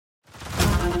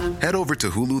Head over to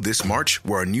Hulu this March,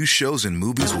 where our new shows and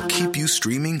movies will keep you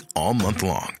streaming all month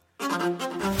long.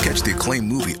 Catch the acclaimed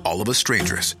movie All of Us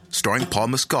Strangers, starring Paul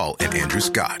Mescal and Andrew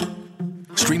Scott.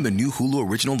 Stream the new Hulu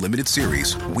original limited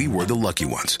series We Were the Lucky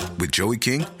Ones with Joey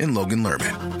King and Logan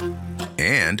Lerman.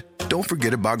 And don't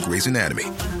forget about Grey's Anatomy.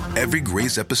 Every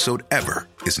Grey's episode ever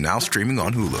is now streaming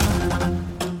on Hulu.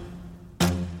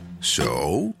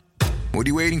 So, what are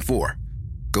you waiting for?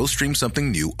 Go stream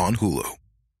something new on Hulu.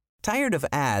 Tired of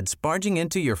ads barging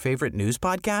into your favorite news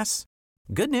podcasts?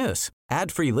 Good news.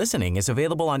 Ad-free listening is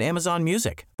available on Amazon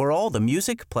Music for all the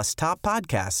music plus top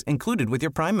podcasts included with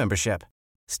your Prime membership.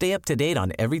 Stay up to date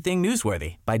on everything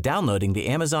newsworthy by downloading the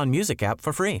Amazon Music app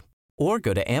for free or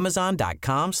go to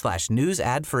amazon.com/news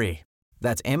ad free.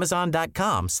 That's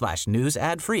amazon.com/news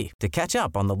ad free to catch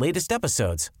up on the latest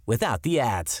episodes without the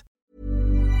ads.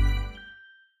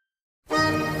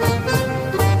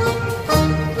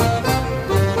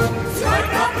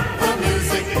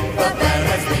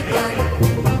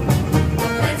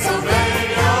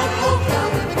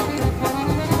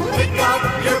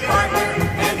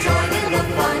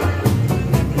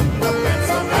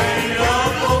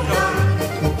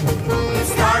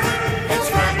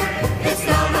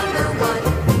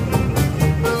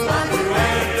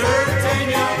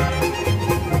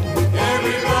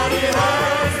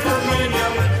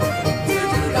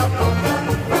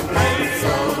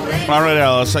 All right,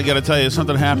 Alice, I got to tell you,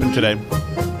 something happened today.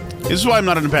 This is why I'm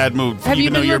not in a bad mood. Have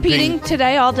you been repeating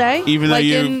today all day? Even though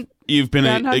you've been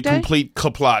a complete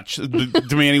klaplatch,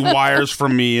 demanding wires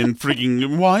from me and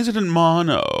freaking, why is it in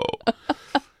mono?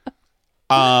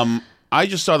 I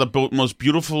just saw the most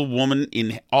beautiful woman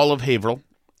in all of Haverhill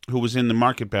who was in the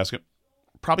market basket,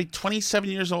 probably 27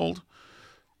 years old.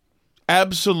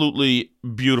 Absolutely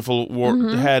beautiful.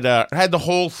 Had the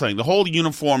whole thing, the whole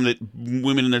uniform that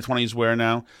women in their 20s wear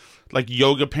now, like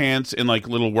yoga pants and like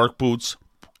little work boots,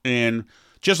 and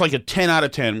just like a 10 out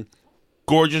of 10.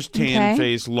 Gorgeous tan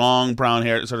face, long brown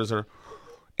hair, etc., etc.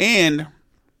 And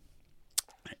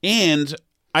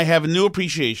I have a new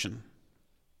appreciation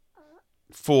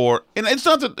for, and it's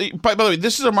not that. By the way,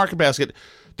 this is a market basket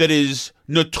that is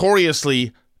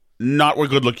notoriously not where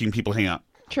good-looking people hang out.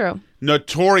 True.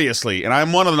 Notoriously, and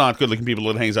I'm one of the not good-looking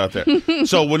people that hangs out there.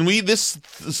 So when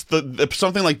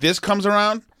something like this comes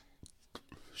around,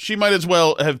 she might as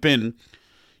well have been,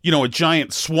 a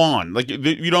giant swan. Like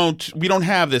we don't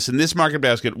have this in this market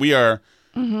basket. We are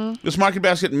this market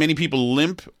basket. Many people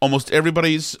limp. Almost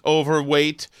everybody's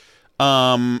overweight.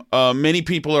 Many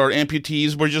people are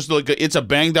amputees. We're just like it's a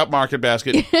banged up market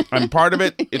basket. I'm part of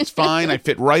it. It's fine. I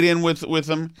fit right in with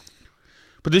them.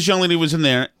 But this young lady was in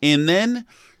there, and then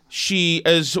she's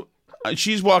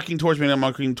walking towards me, and I'm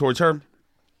walking towards her.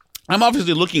 I'm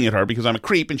obviously looking at her because I'm a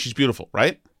creep, and she's beautiful,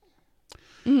 right?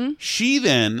 Mm-hmm. She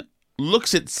then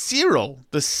looks at Cyril,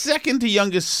 the second to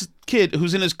youngest kid,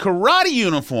 who's in his karate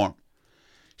uniform.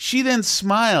 She then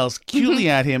smiles cutely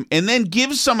at him, and then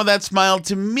gives some of that smile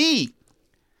to me.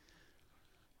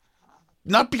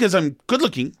 Not because I'm good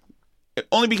looking,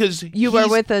 only because you were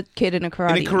with a kid in a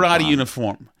karate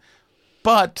uniform.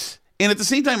 But, and at the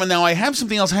same time, now I have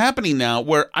something else happening now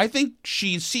where I think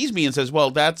she sees me and says, well,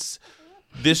 that's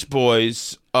this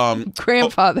boy's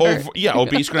grandfather.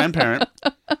 Obese grandparent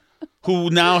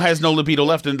who now has no libido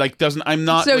left and I'm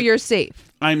not. So you're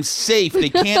safe. I'm safe. They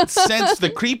can't sense the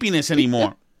creepiness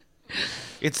anymore.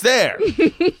 It's there,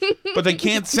 but they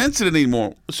can't sense it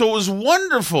anymore. So it was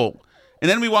wonderful.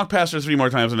 And then we walked past her 3 more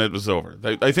times and it was over.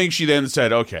 I think she then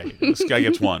said, okay, this guy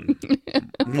gets one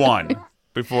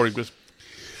before he was.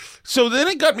 So then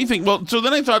it got me thinking, so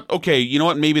then I thought, okay, you know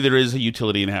what? Maybe there is a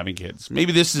utility in having kids.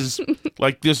 Maybe this is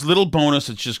like this little bonus.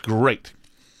 It's just great.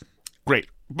 Great.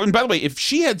 And by the way, if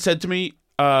she had said to me,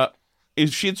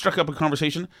 if she had struck up a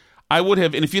conversation, I would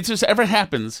have, and if this ever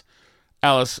happens,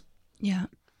 Alice. Yeah.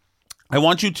 I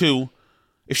want you to,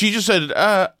 if she just said,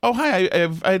 oh, hi,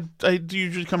 I do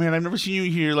usually come here, and I've never seen you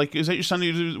here. Like, is that your son?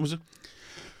 Was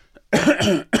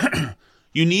it?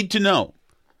 You need to know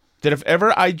that if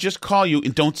ever I just call you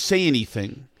and don't say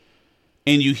anything,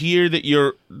 and you hear that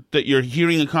you're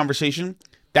hearing a conversation,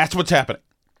 that's what's happening.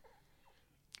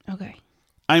 Okay.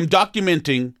 I'm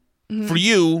documenting for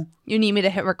you. You need me to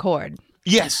hit record.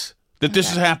 Yes, that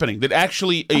this is happening. That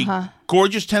actually a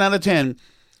gorgeous 10 out of 10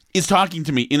 is talking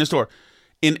to me in a store.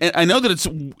 And I know that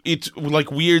it's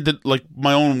like weird that like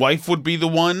my own wife would be the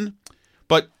one,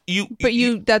 but you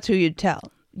that's who you'd tell.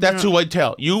 That's who I'd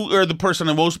tell. You are the person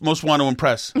I most want to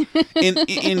impress.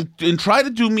 and try to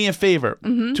do me a favor,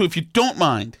 too, if you don't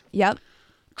mind. Yep.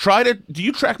 Do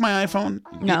you track my iPhone?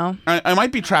 No. I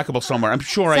might be trackable somewhere. I'm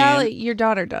sure Sally, I am. your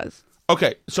daughter does.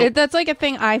 Okay, so That's like a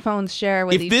thing iPhones share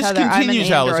with if each this other. continues,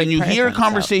 I'm an Alice, and Android you hear a person, so,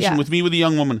 conversation yeah. with me with a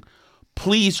young woman,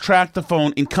 please track the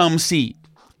phone and come see.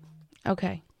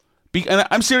 Okay. And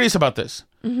I'm serious about this.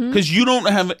 Mm-hmm. Because you don't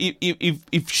have...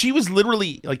 If she was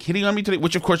literally like hitting on me today,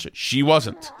 which of course she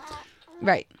wasn't,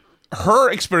 Right. her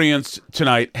experience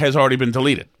tonight has already been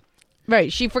deleted.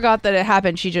 Right. She forgot that it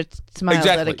happened. She just smiled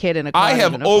at a kid in a car. I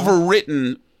have having a phone.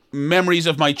 overwritten memories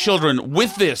of my children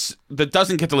with this that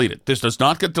doesn't get deleted. This does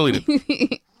not get deleted.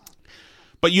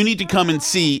 But you need to come and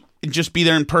see and just be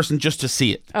there in person just to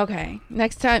see it. Okay.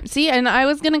 Next time. See, and I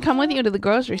was going to come with you to the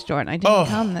grocery store, and I didn't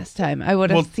come this time. I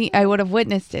would have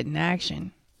witnessed it in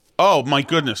action. Oh, my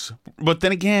goodness. But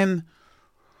then again,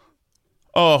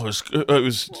 it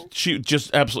was she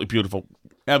just absolutely beautiful.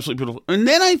 Absolutely beautiful. And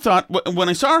then I thought, when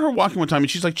I saw her walking one time and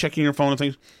she's like checking her phone and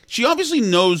things, she obviously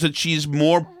knows that she's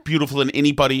more beautiful than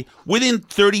anybody within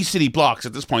 30 city blocks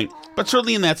at this point, but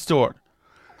certainly in that store.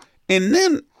 And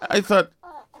then I thought,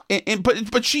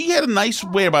 but she had a nice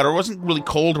way about her. It wasn't really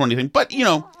cold or anything, but,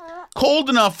 cold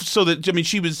enough so that,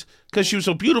 she was, because she was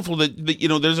so beautiful that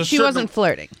there's a She wasn't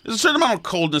flirting. There's a certain amount of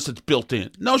coldness that's built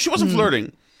in. No, she wasn't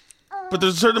flirting, but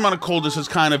there's a certain amount of coldness that's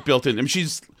kind of built in. I mean,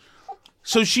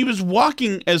 so she was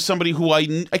walking as somebody who I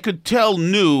could tell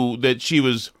knew that she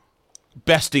was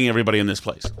besting everybody in this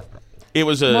place. It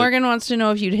was Morgan wants to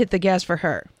know if you'd hit the gas for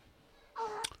her.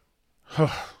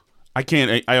 I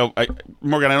can't.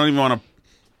 Morgan, I don't even want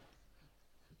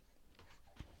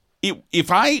to.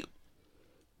 If I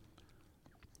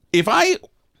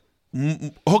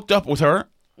hooked up with her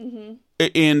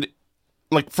and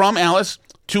like from Alice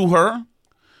to her,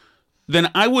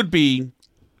 then I would be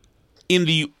in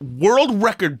the world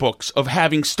record books of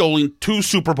having stolen 2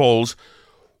 Super Bowls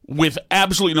with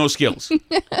absolutely no skills.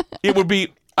 It would be,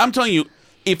 I'm telling you,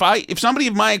 if somebody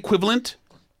of my equivalent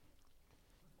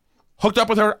hooked up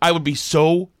with her, I would be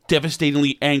so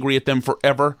devastatingly angry at them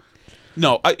forever.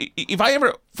 No, if I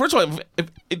ever, first of all,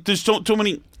 if there's so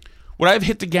many, would I have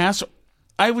hit the gas?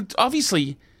 I would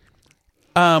obviously,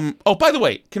 by the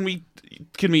way, can we?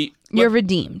 You're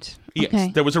redeemed. Yes,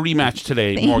 okay. There was a rematch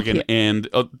today, Thank Morgan, you. and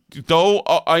I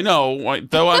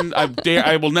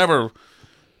will never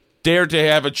dare to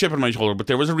have a chip on my shoulder, but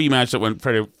there was a rematch that went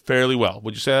fairly well.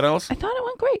 Would you say that, Alice? I thought it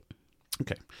went great.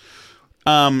 Okay.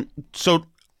 So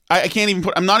I can't even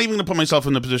I'm not even going to put myself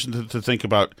in the position to think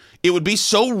about. It would be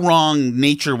so wrong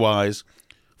nature-wise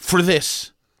for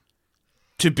this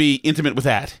to be intimate with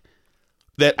that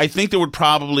I think there would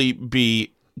probably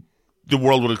be, the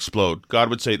world would explode. God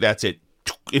would say, that's it,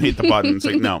 and hit the button and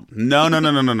say, no. And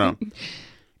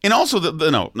also,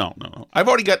 no.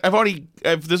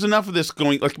 There's enough of this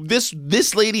going, like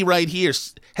this lady right here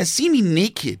has seen me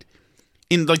naked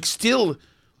in still,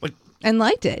 And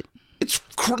liked it.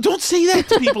 don't say that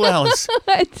to people, Alice.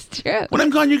 It's true. When I'm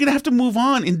gone, you're going to have to move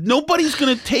on, and nobody's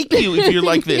going to take you if you're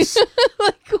like this.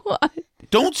 Like what?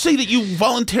 Don't say that you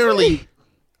voluntarily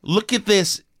look at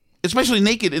this, especially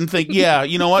naked, and think, yeah,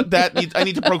 you know what, I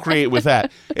need to procreate with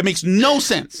that. It makes no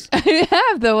sense. I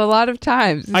have, though, a lot of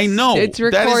times. I know. It's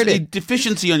recorded. That is a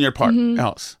deficiency on your part,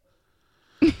 Alice.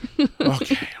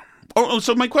 Okay.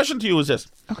 So my question to you is this.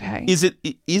 Okay. Is it,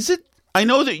 I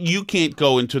know that you can't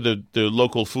go into the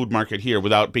local food market here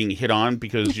without being hit on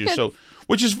because you're so,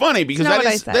 which is funny because Not what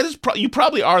I said. you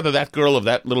probably are that girl of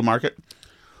that little market.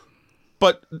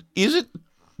 But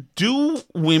do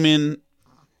women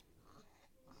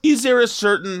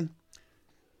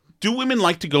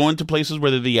like to go into places where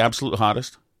they're the absolute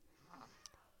hottest?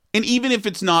 And even if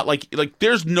it's not like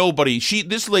there's nobody,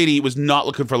 this lady was not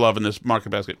looking for love in this market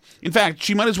basket. In fact,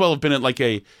 she might as well have been at like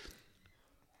a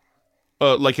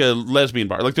lesbian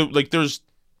bar. There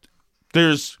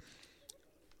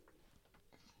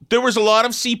was a lot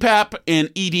of CPAP and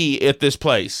ED at this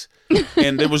place,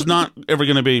 and there was not ever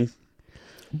going to be.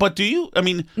 But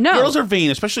No. Girls are vain,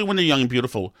 especially when they're young and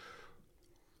beautiful.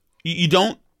 You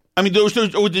don't. I mean,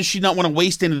 or does she not want to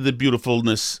waste any of the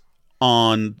beautifulness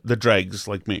on the dregs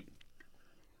like me?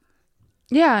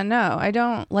 Yeah, no, I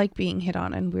don't like being hit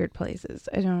on in weird places.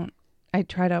 I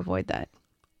try to avoid that.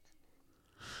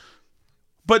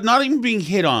 But not even being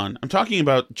hit on. I'm talking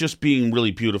about just being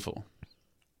really beautiful.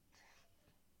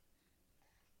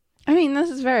 I mean, this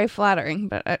is very flattering,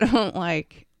 but I don't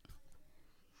like...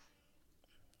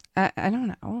 I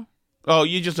don't know. Oh,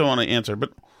 you just don't want to answer,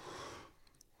 but...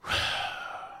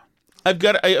 I'd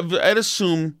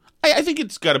assume... I think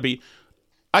it's got to be...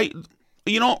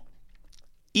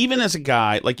 even as a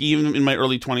guy, even in my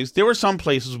early 20s, there were some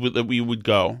places that we would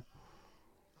go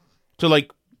to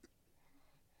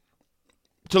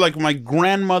my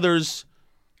grandmother's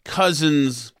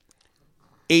cousin's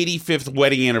 85th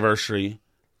wedding anniversary.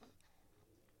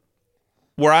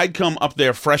 where I'd come up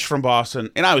there fresh from Boston,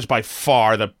 and I was by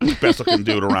far the best looking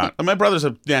dude around. And my brother's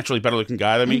a naturally better looking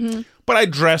guy than me, but I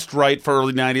dressed right for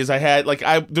early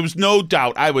 90s. There was no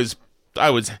doubt I was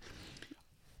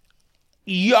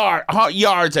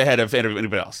yards ahead of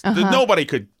anybody else. Nobody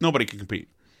could compete.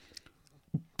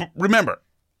 But remember,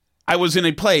 I was in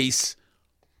a place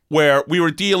where we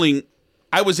were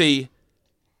I was a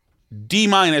D-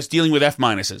 dealing with F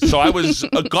minuses. So I was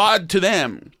a god to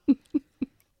them,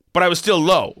 but I was still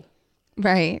low.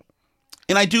 Right.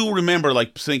 And I do remember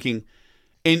like thinking,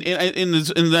 and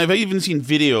I've even seen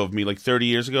video of me like 30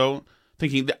 years ago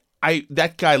thinking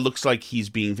that guy looks like he's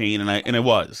being vain, and I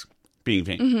was being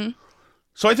vain.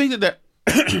 So I think that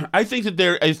I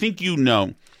think you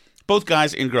know, both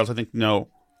guys and girls, I think know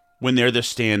when they're the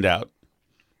standout.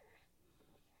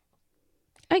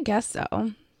 I guess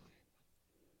so.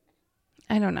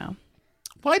 I don't know.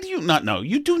 Why do you not know?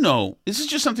 You do know. This is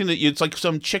just something that it's like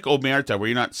some chick omerta where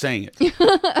you're not saying it.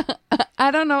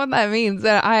 I don't know what that means.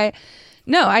 I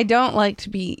don't like to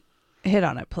be hit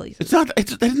on at places. It's not. I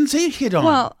didn't say hit on.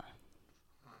 Well,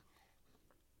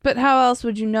 but how else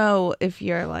would you know if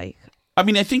you're like? I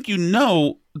mean, I think you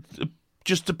know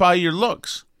just by your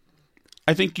looks.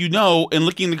 I think you know, and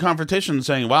looking at the competition and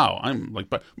saying, wow, I'm like,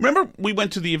 but remember we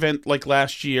went to the event like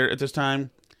last year at this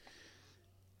time?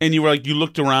 And you were like, you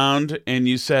looked around and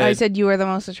you said... I said you were the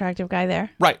most attractive guy there.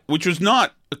 Right, which was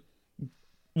like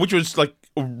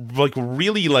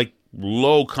really like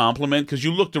low compliment, because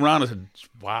you looked around and said,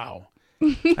 wow,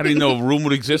 I didn't know a room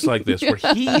would exist like this where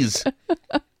he's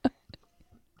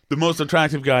the most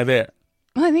attractive guy there.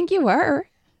 Well, I think you were.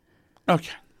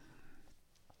 Okay.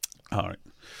 All right.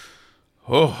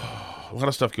 Oh, a lot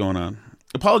of stuff going on.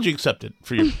 Apology accepted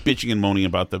for your bitching and moaning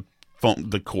about the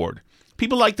cord.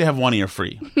 People like to have one ear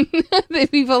free.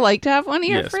 People like to have one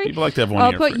ear free? Yes, people like to have one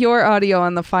ear free. I'll put your audio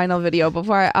on the final video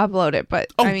before I upload it.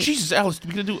 But Jesus, Alice,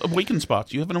 we're going to do awaken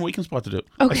spots. You have an awaken spot to do.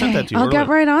 Okay, I sent that to you I'll get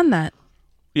right on that.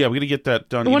 Yeah, we're going to get that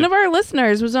done. One of our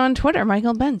listeners was on Twitter,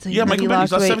 Michael Benz. Yeah, Michael Benz.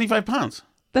 He's lost 75 pounds.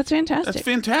 That's fantastic. That's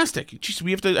fantastic.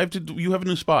 Jeez, you have a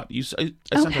new spot. I sent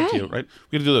that to you, right?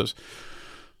 We're going to do those.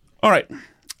 All right.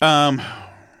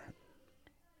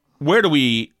 Where do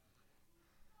we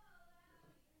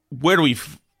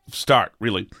start,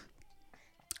 really?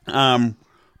 Okay,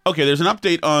 there's an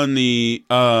update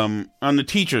on the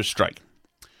teachers' strike.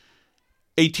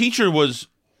 A teacher was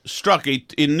struck in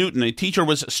Newton. A teacher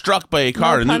was struck by a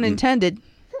car in Newton. No pun intended.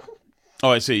 Oh,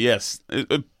 I see. Yes,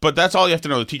 but that's all you have to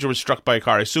know. The teacher was struck by a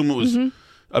car. I assume it was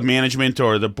a management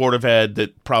or the Board of Ed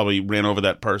that probably ran over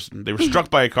that person. They were struck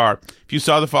by a car. If you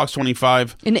saw the Fox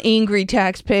 25, an angry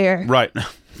taxpayer, right?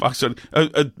 Fox, a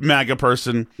MAGA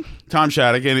person, Tom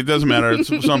Shattuck, and it doesn't matter. It's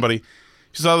somebody.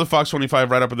 If you saw the Fox 25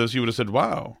 right up with this, you would have said,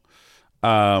 "Wow,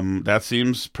 that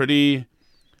seems pretty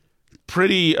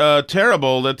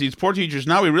terrible that these poor teachers.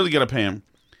 Now we really got to pay them."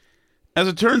 As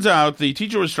it turns out, the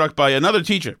teacher was struck by another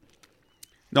teacher.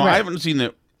 No, right. I haven't seen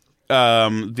the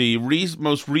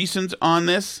most recent on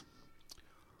this,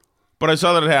 but I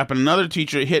saw that it happened. Another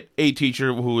teacher hit a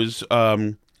teacher who was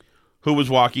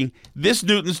walking. This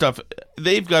Newton stuff,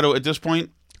 they've got to, at this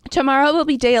point... Tomorrow will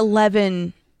be day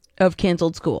 11 of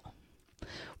canceled school,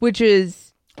 which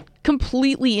is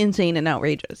completely insane and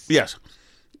outrageous. Yes.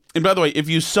 And by the way, if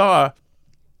you saw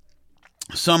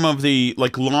some of the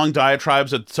like long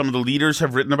diatribes that some of the leaders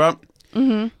have written about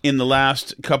in the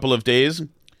last couple of days,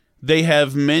 they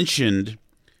have mentioned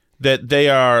that they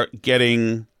are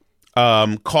getting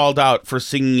called out for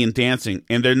singing and dancing,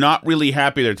 and they're not really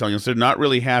happy. They're telling us they're not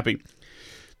really happy.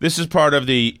 This is part of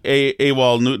the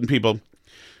AWOL Newton people.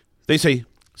 They say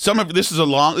this is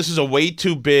a way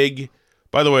too big.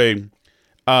 By the way,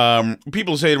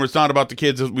 people say it's not about the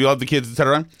kids. We love the kids,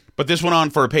 etc. But this went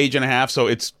on for a page and a half, so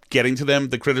it's getting to them,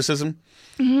 the criticism.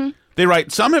 They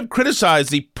write, some have criticized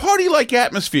the party-like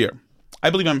atmosphere. I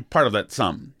believe I'm part of that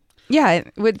some. Yeah, I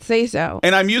would say so.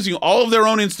 And I'm using all of their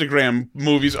own Instagram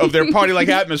movies of their party-like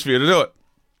atmosphere to do it.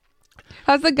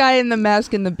 How's the guy in the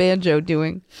mask and the banjo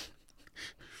doing?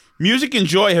 Music and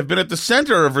joy have been at the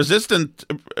center of resistance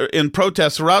and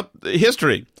protests throughout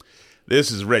history.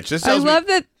 This is rich. This tells love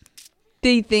that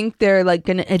they think they're like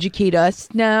going to educate us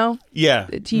now. Yeah.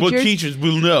 Well, teachers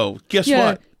will know. Guess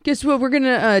what? Guess what? We're going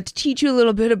to teach you a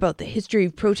little bit about the history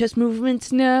of protest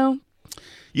movements now.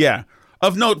 Yeah.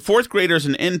 Of note, fourth graders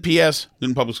in NPS,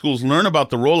 Newton Public Schools, learn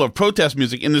about the role of protest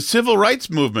music in the civil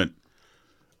rights movement.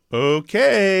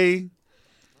 Okay,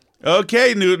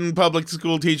 Newton Public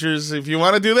School teachers, if you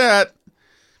want to do that.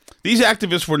 These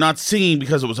activists were not singing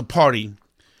because it was a party.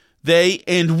 They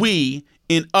and we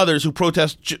and others who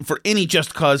protest for any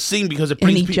just cause sing because it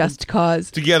brings people just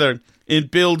cause together It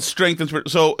builds strength and spirit.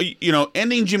 So,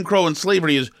 ending Jim Crow and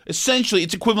slavery is essentially,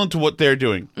 it's equivalent to what they're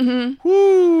doing. Mm-hmm.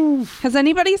 Woo! Has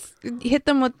anybody hit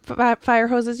them with fire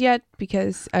hoses yet?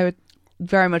 Because I would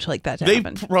very much like that to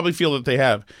happen. They probably feel that they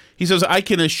have. He says, I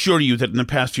can assure you that in the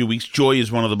past few weeks, joy is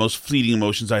one of the most fleeting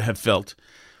emotions I have felt.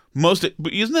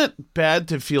 But isn't that bad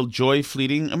to feel joy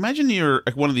fleeting? Imagine you're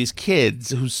like one of these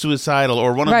kids who's suicidal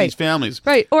or one of these families.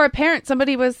 Right. Or a parent.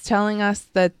 Somebody was telling us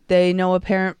that they know a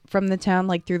parent from the town,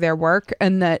 like through their work,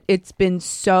 and that it's been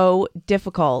so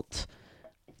difficult,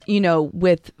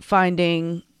 with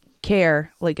finding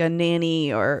care, like a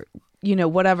nanny or,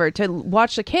 whatever, to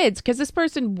watch the kids, because this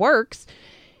person works.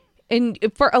 And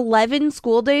for 11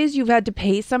 school days, you've had to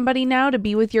pay somebody now to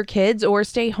be with your kids or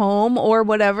stay home or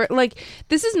whatever. Like,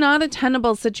 this is not a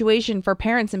tenable situation for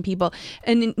parents and people.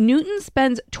 And Newton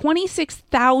spends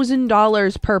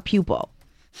 $26,000 per pupil.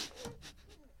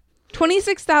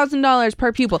 $26,000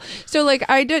 per pupil. So, like,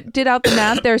 I did out the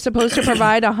math. They're supposed to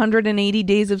provide 180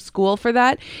 days of school for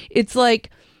that. It's like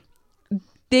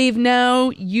they've now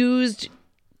used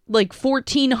like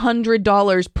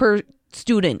 $1,400 per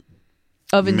student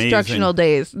of instructional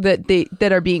days that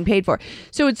are being paid for.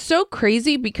 So it's so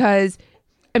crazy because,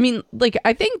 I mean, like,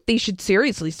 I think they should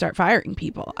seriously start firing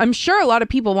people. I'm sure a lot of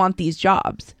people want these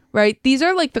jobs, right? These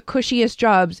are like the cushiest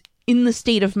jobs in the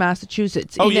state of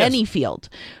Massachusetts, any field,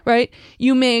 right?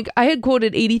 I had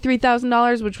quoted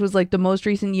 $83,000, which was like the most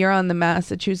recent year on the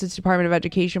Massachusetts Department of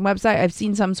Education website. I've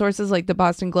seen some sources like the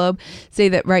Boston Globe say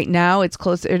that right now it's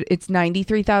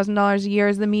 $93,000 a year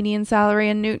is the median salary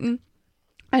in Newton.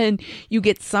 And you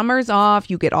get summers off,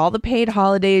 you get all the paid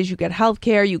holidays, you get health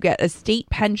care, you get a state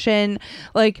pension.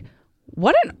 Like,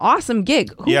 what an awesome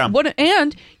gig.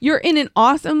 And you're in an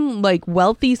awesome, like,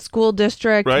 wealthy school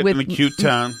district. Right, in a cute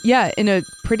town. Yeah, in a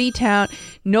pretty town.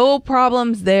 No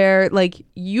problems there. Like,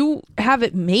 you have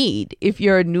it made if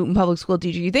you're a Newton public school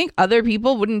teacher. You think other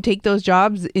people wouldn't take those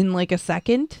jobs in, like, a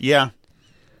second? Yeah.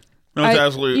 No, it's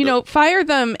absolutely. Fire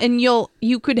them and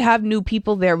you could have new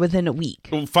people there within a week.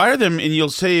 Well, fire them and you'll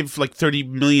save like $30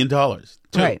 million. Too.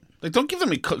 Right. Like, don't give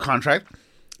them a contract.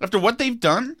 After what they've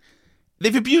done,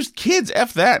 they've abused kids.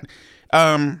 F that.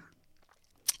 So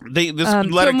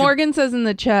Morgan says in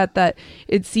the chat that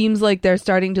it seems like they're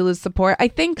starting to lose support. I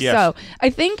think so. I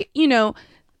think,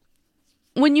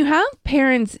 when you have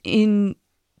parents in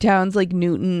towns like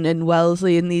Newton and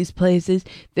Wellesley and these places,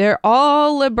 they're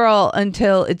all liberal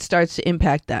until it starts to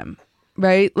impact them,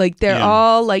 right? Like, they're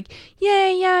all like,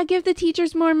 yeah, give the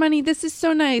teachers more money. This is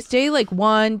so nice. Day like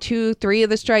 1, 2, 3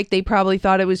 of the strike, they probably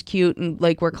thought it was cute and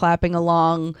like were clapping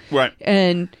along. Right.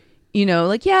 And,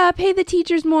 like, yeah, pay the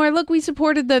teachers more. Look, we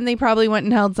supported them. They probably went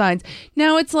and held signs.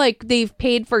 Now it's like they've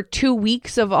paid for 2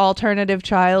 weeks of alternative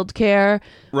child care.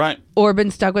 Right. Or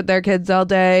been stuck with their kids all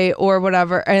day or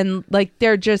whatever. And like,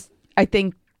 I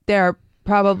think they're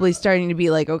probably starting to be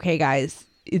like, okay, guys,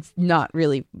 it's not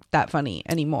really that funny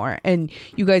anymore. And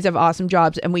you guys have awesome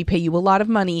jobs and we pay you a lot of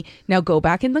money. Now go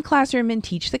back in the classroom and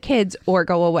teach the kids or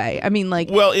go away. I mean, like,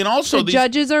 well, and also the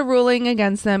judges are ruling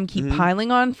against them, keep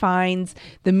piling on fines.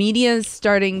 The media is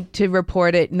starting to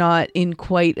report it, not in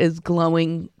quite as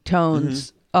glowing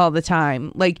tones all the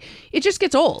time. Like, it just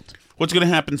gets old. What's going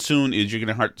to happen soon is you're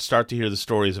going to start to hear the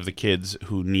stories of the kids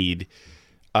who need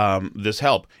this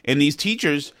help. And these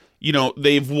teachers,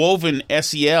 they've woven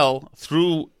SEL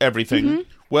through everything.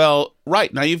 Well,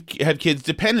 right, now you've had kids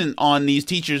dependent on these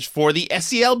teachers for the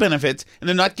SEL benefits, and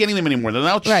they're not getting them anymore. They're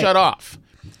now shut off.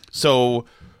 So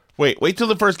wait till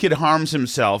the first kid harms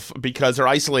himself because they're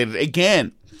isolated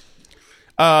again.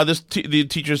 The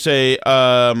teachers say,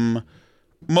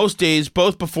 most days,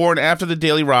 both before and after the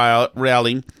daily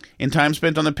rally, and time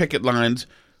spent on the picket lines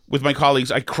with my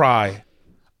colleagues, I cry.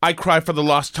 I cry for the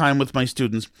lost time with my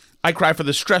students. I cry for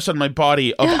the stress on my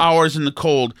body of hours in the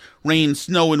cold, rain,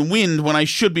 snow, and wind when I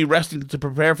should be resting to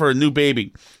prepare for a new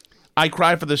baby. I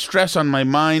cry for the stress on my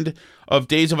mind of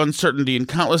days of uncertainty and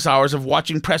countless hours of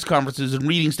watching press conferences and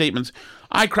reading statements.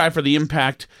 I cry for the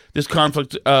impact this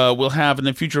conflict will have in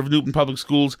the future of Newton Public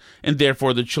Schools and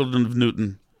therefore the children of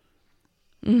Newton.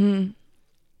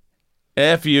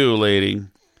 F you, lady.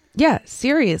 Yeah,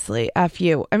 seriously, F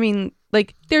you. I mean,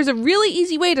 like, there's a really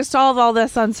easy way to solve all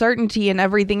this uncertainty and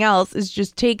everything else is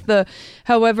just take the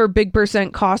however big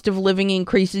 % cost of living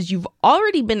increases you've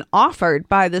already been offered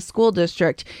by the school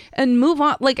district and move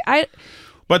on. Like,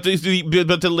 But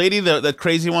the lady, the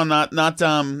crazy one, not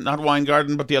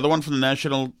Weingarten, but the other one from the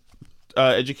National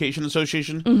Education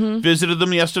Association, visited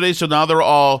them yesterday. So now they're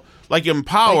all like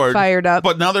empowered, like, fired up.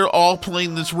 But now they're all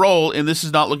playing this role, and this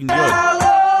is not looking good.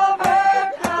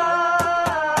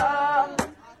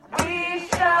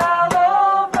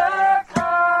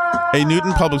 A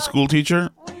Newton public school teacher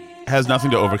has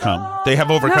nothing to overcome. They have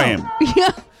overcome. No.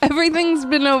 Yeah, everything's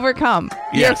been overcome.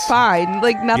 Yes. You're fine.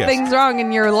 Like, nothing's wrong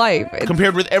in your life.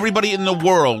 Compared with everybody in the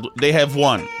world, they have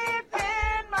won.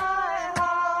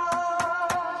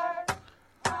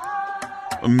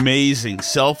 Amazing,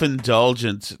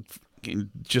 self-indulgent.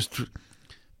 Just,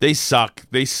 they suck.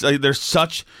 They're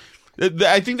such.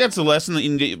 I think that's the lesson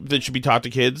that should be taught to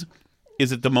kids: is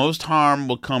that the most harm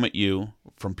will come at you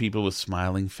from people with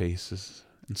smiling faces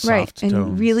and soft tones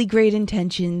and really great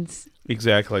intentions.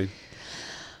 Exactly.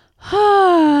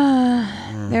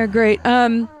 They're great.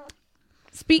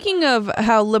 Speaking of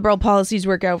how liberal policies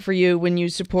work out for you when you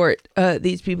support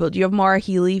these people, do you have Maura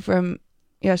Healey from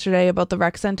yesterday about the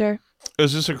rec center?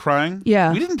 Is this a crying?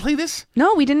 Yeah. We didn't play this?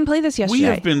 No, we didn't play this yesterday. We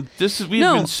have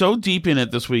been so deep in it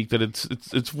this week that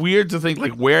it's weird to think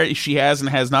like where she has and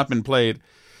has not been played.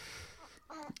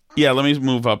 Yeah, let me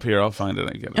move up here. I'll find it.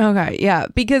 I get it. Okay, yeah,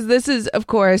 because this is, of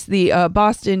course, the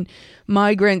Boston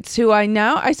migrants who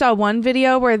I saw one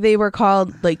video where they were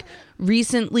called like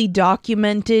recently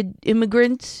documented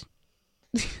immigrants.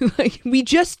 Like, we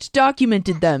just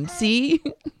documented them. See.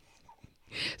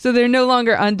 So they're no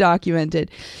longer undocumented.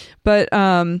 But,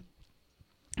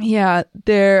 yeah,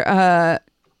 they're...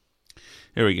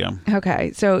 Here we go.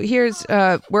 Okay, so here's...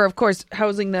 we're, of course,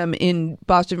 housing them in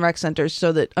Boston rec centers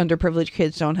so that underprivileged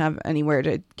kids don't have anywhere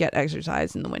to get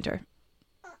exercise in the winter.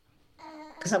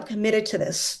 Because I'm committed to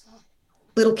this.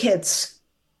 Little kids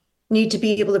need to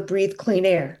be able to breathe clean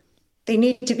air. They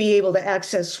need to be able to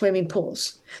access swimming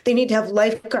pools. They need to have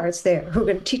lifeguards there who are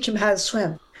going to teach them how to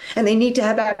swim. And they need to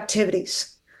have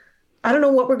activities. I don't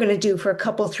know what we're going to do for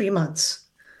 3 months.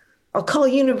 I'll call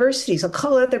universities. I'll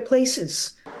call other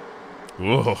places.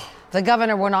 Whoa. The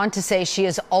governor went on to say she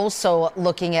is also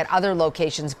looking at other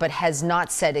locations, but has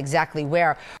not said exactly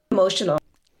where. Emotional.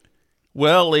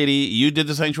 Well, lady, you did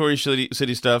the sanctuary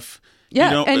city stuff.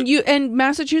 Yeah, and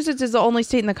Massachusetts is the only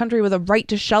state in the country with a right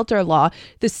to shelter law.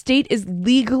 The state is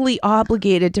legally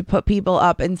obligated to put people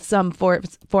up in some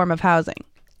form of housing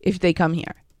if they come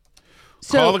here.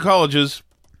 So, call the colleges.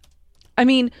 I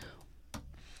mean,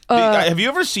 have you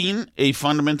ever seen a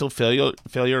fundamental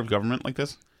failure of government like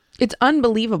this? It's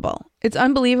unbelievable. It's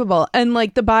unbelievable. And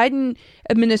like the Biden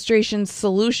administration's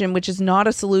solution, which is not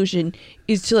a solution,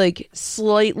 is to like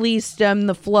slightly stem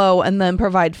the flow and then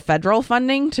provide federal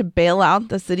funding to bail out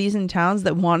the cities and towns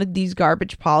that wanted these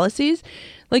garbage policies.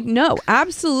 Like, no,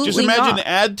 absolutely Just imagine, not.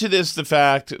 add to this the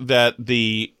fact that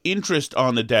the interest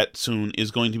on the debt soon is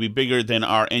going to be bigger than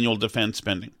our annual defense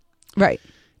spending. Right.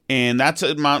 And that's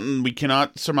a mountain we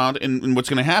cannot surmount. And what's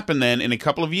going to happen then in a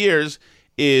couple of years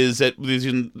is that there's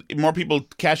more people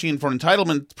cashing in for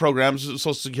entitlement programs,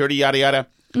 Social Security, yada, yada.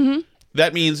 Mm-hmm.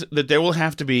 That means that there will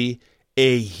have to be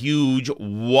a huge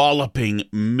walloping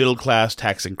middle-class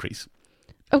tax increase.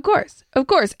 Of course.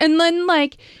 And then,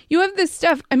 like, you have this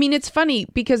stuff. I mean, it's funny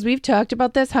because we've talked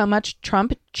about this, how much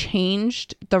Trump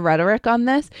changed the rhetoric on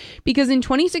this. Because in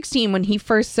 2016, when he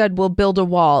first said, we'll build a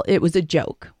wall, it was a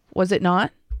joke. Was it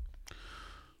not?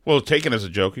 Well, taken as a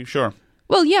joke, sure.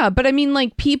 Well, yeah, but I mean,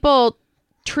 like, people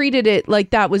treated it like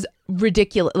that was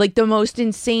ridiculous, like the most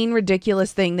insane,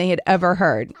 ridiculous thing they had ever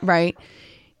heard, right?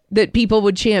 That people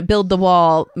would chant, build the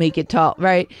wall, make it tall,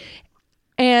 right?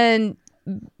 And,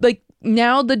 like,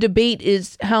 now the debate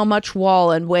is how much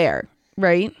wall and where,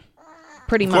 right?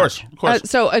 Pretty much. Of course.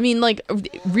 So, I mean, like,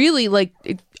 really, like,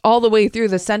 all the way through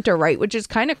the center right, which is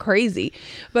kind of crazy.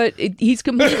 But he's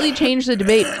completely changed the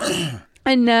debate.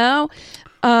 And now,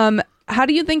 how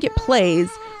do you think it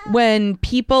plays when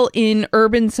people in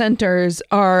urban centers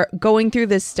are going through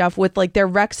this stuff with, like, their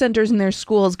rec centers and their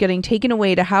schools getting taken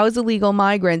away to house illegal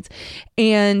migrants,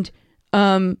 and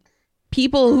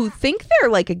people who think they're,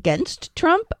 like, against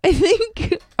Trump, I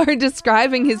think, are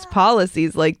describing his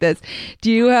policies like this?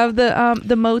 Do you have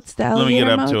the moats? The Let me get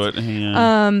up moats? to it. Hang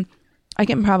on. I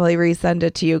can probably resend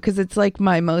it to you because it's like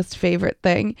my most favorite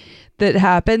thing that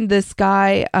happened. This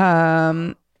guy,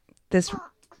 this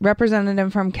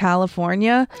representative from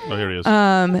California. Oh, here he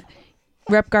is.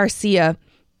 Rep Garcia.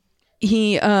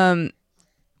 He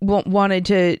wanted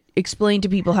to explain to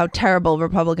people how terrible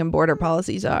Republican border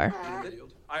policies are.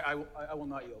 I will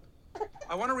not yield.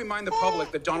 I want to remind the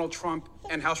public that Donald Trump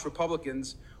and House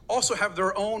Republicans also have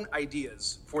their own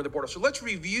ideas for the border. So let's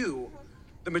review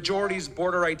the majority's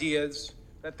border ideas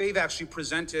that they've actually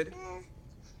presented.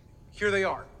 Here they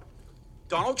are.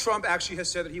 Donald Trump actually has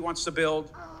said that he wants to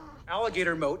build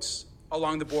alligator moats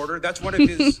along the border. That's one of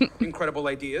his incredible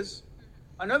ideas.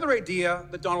 Another idea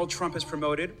that Donald Trump has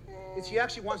promoted is he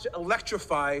actually wants to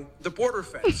electrify the border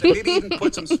fence and maybe even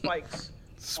put some spikes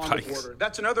on the border.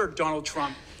 That's another Donald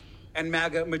Trump and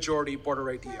MAGA majority border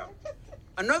idea.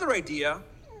 Another idea,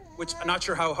 which I'm not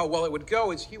sure how well it would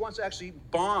go, is he wants to actually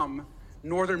bomb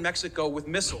northern Mexico with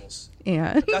missiles.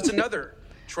 Yeah. That's another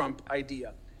Trump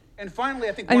idea. And finally,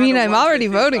 I think I'm already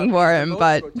voting for him,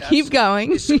 but keep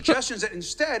going. Suggestions that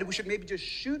instead we should maybe just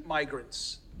shoot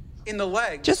migrants in the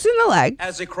legs. Just in the leg.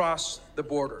 As they cross the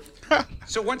border.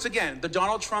 So once again, the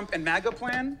Donald Trump and MAGA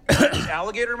plan is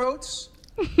alligator moats,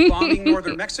 bombing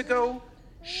northern Mexico,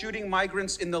 shooting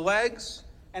migrants in the legs,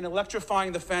 and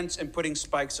electrifying the fence and putting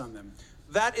spikes on them.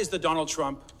 That is the Donald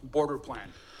Trump border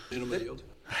plan.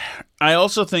 I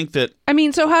also think that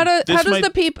so how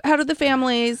do the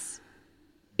families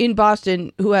in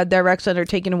Boston who had their rec center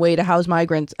taken away to house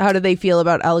migrants, how do they feel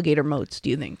about alligator moats,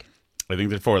 do you think? I think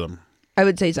they're for them. I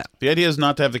would say so. The idea is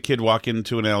not to have the kid walk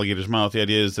into an alligator's mouth. The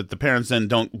idea is that the parents then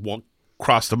don't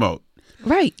cross the moat.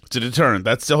 Right. It's a deterrent.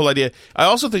 That's the whole idea. I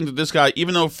also think that this guy,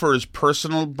 even though for his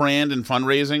personal brand and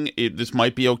fundraising, this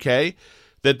might be okay,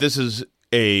 that this is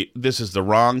the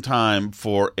wrong time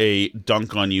for a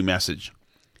dunk on you message.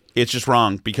 It's just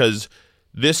wrong because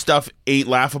this stuff ain't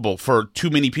laughable for too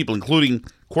many people, including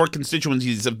core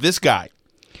constituencies of this guy.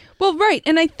 Well, right.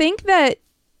 And I think that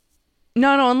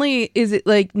not only is it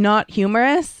like not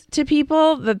humorous to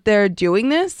people that they're doing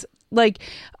this, like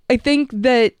I think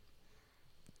that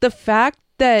the fact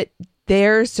that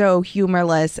they're so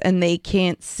humorless and they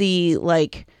can't see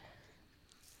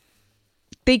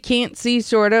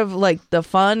sort of like the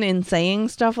fun in saying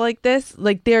stuff like this.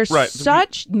 Like they're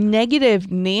such negative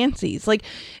Nancys. Like,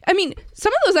 I mean,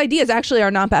 some of those ideas actually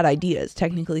are not bad ideas,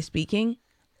 technically speaking.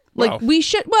 Like we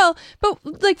should, but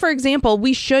like, for example,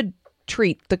 we should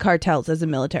treat the cartels as a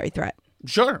military threat.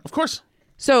 Sure, of course.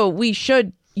 So we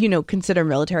should, consider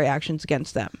military actions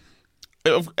against them.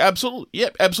 Absolutely. Yeah,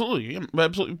 absolutely. Yeah,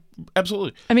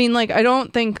 absolutely. I mean, like, I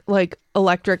don't think like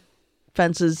electric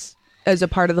fences as a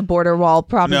part of the border wall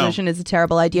proposition is a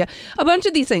terrible idea. A bunch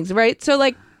of these things, right? So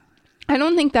like, I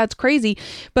don't think that's crazy,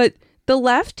 but the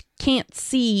left can't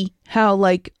see how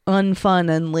like unfun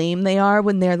and lame they are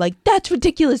when they're like, that's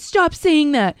ridiculous. Stop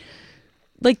saying that.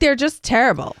 Like, they're just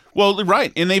terrible. Well,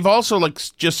 right. And they've also like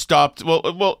just stopped.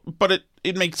 Well, but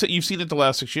it makes it, you've seen it the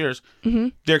last 6 years. Mm-hmm.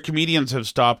 Their comedians have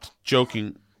stopped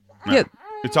joking. No. Yeah.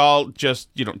 It's all just,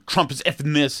 Trump is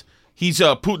effing this. He's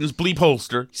Putin's bleep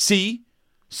holster. See?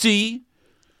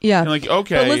 Yeah. And like,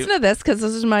 okay. But listen to this, because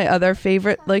this is my other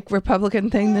favorite like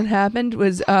Republican thing that happened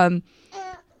was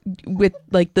with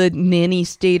like the nanny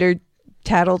stater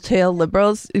tattletale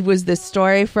liberals. It was this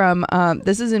story from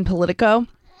this is in Politico.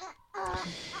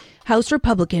 House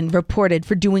Republican reported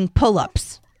for doing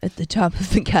pull-ups at the top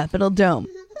of the Capitol Dome.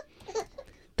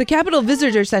 The Capitol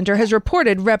Visitor Center has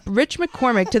reported Rep. Rich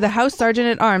McCormick to the House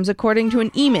Sergeant-at-Arms according to an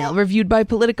email reviewed by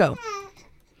Politico,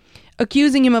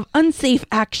 accusing him of unsafe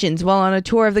actions while on a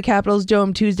tour of the Capitol's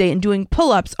dome Tuesday and doing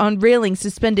pull-ups on railings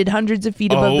suspended hundreds of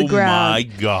feet above the ground. Oh, my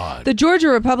God. The Georgia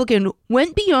Republican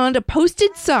went beyond a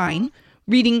posted sign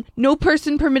reading, "No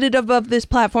person permitted above this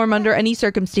platform under any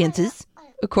circumstances,"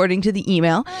 according to the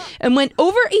email, and went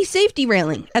over a safety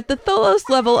railing at the lowest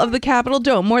level of the Capitol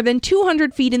Dome, more than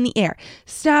 200 feet in the air.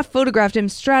 Staff photographed him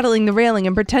straddling the railing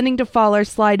and pretending to fall or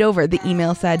slide over, the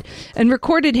email said, and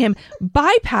recorded him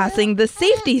bypassing the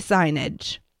safety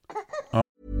signage.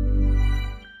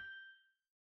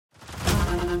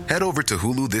 Head over to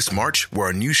Hulu this March, where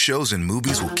our new shows and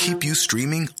movies will keep you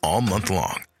streaming all month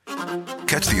long.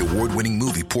 Catch the award-winning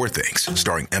movie Poor Things,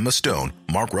 starring Emma Stone,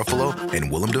 Mark Ruffalo,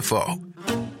 and Willem Dafoe.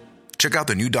 Check out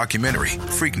the new documentary,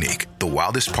 Freaknik, The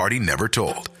Wildest Party Never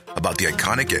Told, about the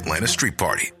iconic Atlanta street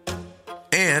party.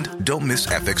 And don't miss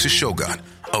FX's Shogun,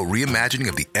 a reimagining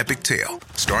of the epic tale,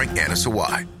 starring Anna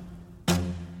Sawai.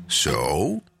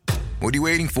 So, what are you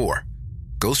waiting for?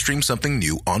 Go stream something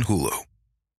new on Hulu.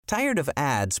 Tired of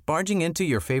ads barging into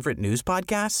your favorite news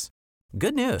podcasts?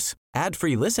 Good news.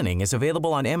 Ad-free listening is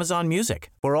available on Amazon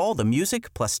Music for all the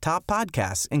music plus top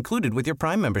podcasts included with your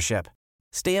Prime membership.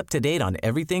 Stay up to date on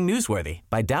everything newsworthy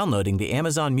by downloading the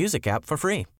Amazon Music app for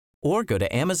free or go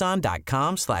to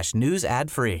amazon.com/news ad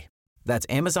free. That's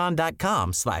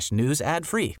amazon.com/news ad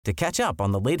free to catch up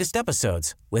on the latest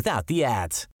episodes without the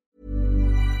ads.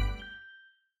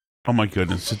 Oh my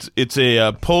goodness, it's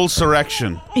a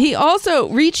Pullsurrection. He also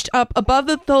reached up above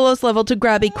the lowest level to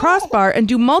grab a crossbar and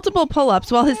do multiple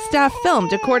pull-ups while his staff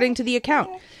filmed, according to the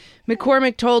account.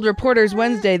 McCormick told reporters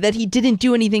Wednesday that he didn't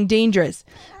do anything dangerous.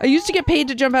 "I used to get paid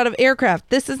to jump out of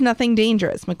aircraft. This is nothing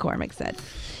dangerous," McCormick said.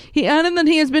 He added that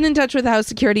he has been in touch with House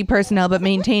security personnel but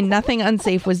maintained nothing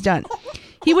unsafe was done.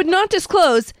 He would not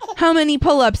disclose how many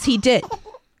pull-ups he did.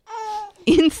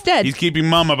 Instead, he's keeping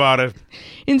mum about it.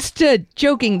 Instead,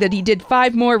 joking that he did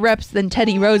 5 more reps than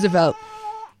Teddy Roosevelt.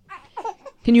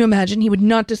 Can you imagine? He would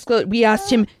not disclose. We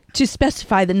asked him to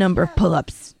specify the number of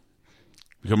pull-ups.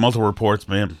 We got multiple reports,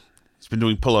 man. He's been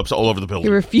doing pull-ups all over the building.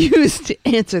 He refused to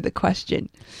answer the question.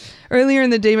 Earlier in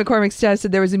the day, McCormick's staff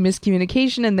said there was a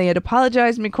miscommunication and they had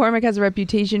apologized. McCormick has a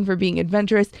reputation for being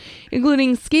adventurous,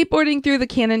 including skateboarding through the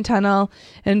Cannon Tunnel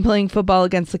and playing football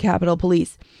against the Capitol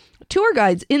Police. Tour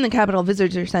guides in the Capitol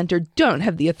Visitor Center don't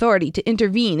have the authority to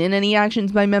intervene in any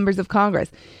actions by members of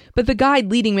Congress. But the guide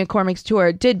leading McCormick's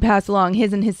tour did pass along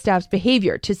his and his staff's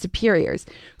behavior to superiors,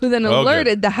 who then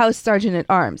alerted the House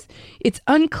Sergeant-at-Arms. It's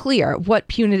unclear what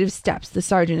punitive steps the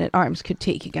Sergeant-at-Arms could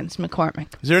take against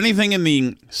McCormick. Is there anything in the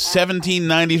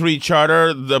 1793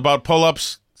 charter about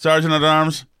pull-ups,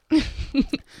 Sergeant-at-Arms?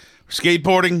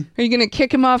 Skateboarding? Are you going to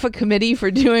kick him off a committee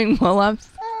for doing pull-ups?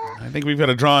 I think we've got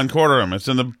to draw and quarter him. It's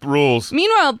in the rules.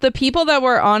 Meanwhile, the people that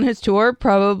were on his tour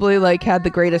probably had the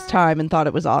greatest time and thought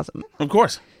it was awesome. Of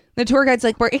course. The tour guide's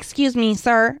like, excuse me,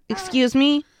 sir. Excuse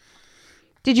me.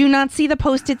 Did you not see the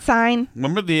posted sign?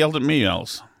 Remember the yelled at me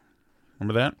yells?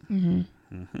 Remember that?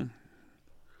 Mm-hmm.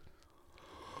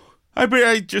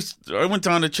 I went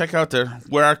down to check out there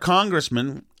where our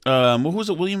congressman, who was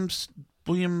it?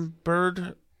 William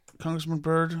Byrd? Congressman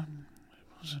Byrd? What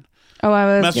was it? Oh, I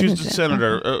was Massachusetts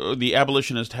senator, the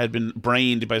abolitionist, had been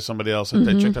brained by somebody else.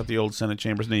 I checked out the old Senate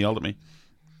chambers and they yelled at me.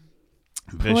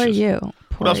 Vicious. Poor you.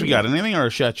 What else we got? Anything or a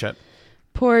chat?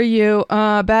 Poor you.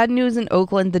 Bad news in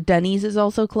Oakland. The Denny's is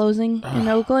also closing in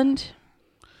Oakland.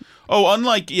 Oh, are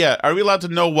we allowed to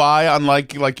know why?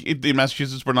 Unlike in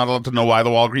Massachusetts, we're not allowed to know why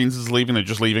the Walgreens is leaving. They're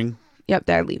just leaving. Yep,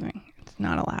 they're leaving. It's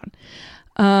not allowed.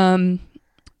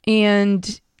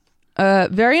 And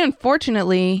very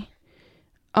unfortunately,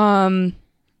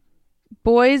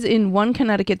 boys in one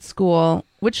Connecticut school.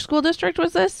 Which school district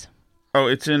was this? Oh,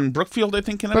 it's in Brookfield, I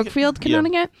think, Connecticut. Brookfield,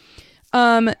 Connecticut.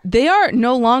 Yeah. They are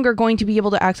no longer going to be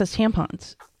able to access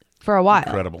tampons for a while.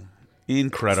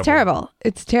 Incredible.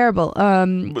 It's terrible.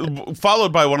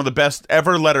 Followed by one of the best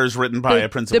ever letters written by a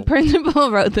principal. The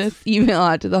principal wrote this email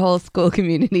out to the whole school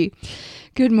community.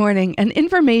 Good morning. An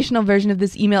informational version of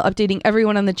this email updating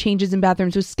everyone on the changes in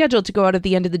bathrooms was scheduled to go out at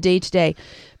the end of the day today.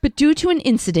 But due to an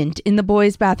incident in the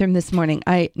boys' bathroom this morning,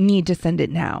 I need to send it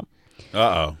now.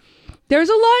 Uh-oh. There's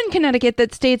a law in Connecticut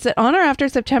that states that on or after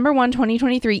September 1,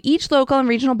 2023, each local and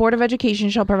regional board of education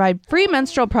shall provide free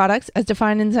menstrual products as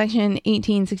defined in Section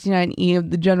 1869E of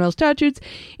the General Statutes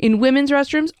in women's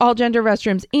restrooms, all gender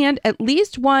restrooms, and at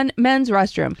least one men's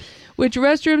restroom, which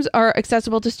restrooms are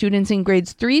accessible to students in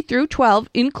grades 3 through 12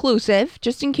 inclusive,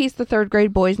 just in case the third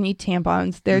grade boys need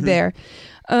tampons. They're there.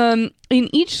 In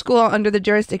each school under the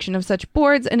jurisdiction of such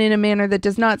boards and in a manner that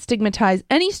does not stigmatize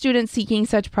any student seeking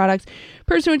such products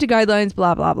pursuant to guidelines,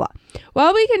 blah, blah, blah.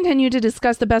 While we continue to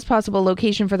discuss the best possible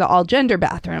location for the all-gender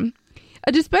bathroom,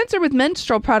 a dispenser with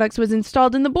menstrual products was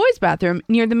installed in the boys' bathroom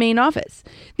near the main office.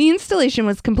 The installation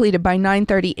was completed by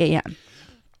 9:30 a.m.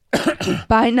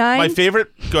 My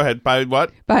favorite? Go ahead. By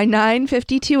what? By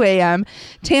 9:52 a.m.,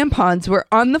 tampons were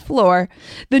on the floor.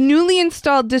 The newly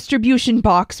installed distribution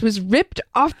box was ripped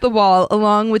off the wall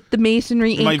along with the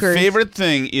masonry anchors. My favorite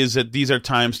thing is that these are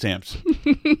timestamps.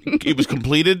 It was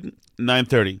completed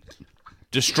 9:30.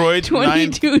 Destroyed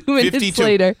 22 minutes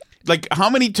later. Like, how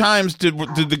many times did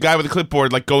the guy with the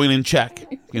clipboard go in and check?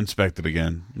 Inspect it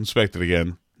again.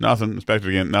 Nothing. Inspect it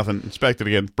again. Nothing. Inspect it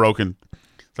again. Broken.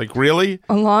 Like, really?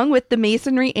 Along with the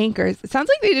masonry anchors. It sounds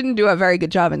like they didn't do a very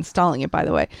good job installing it, by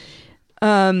the way.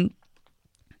 And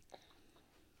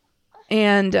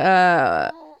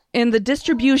the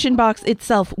distribution box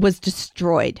itself was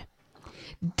destroyed.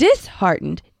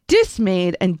 Disheartened,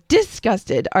 dismayed, and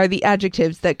disgusted are the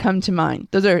adjectives that come to mind.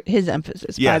 Those are his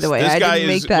emphasis, by the way. I didn't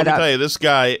make that up. Let me tell you, this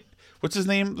guy, what's his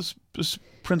name? This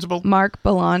principal? Mark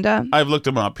Belanda. I've looked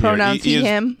him up here. Pronounce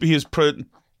him. He is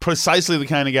precisely the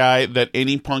kind of guy that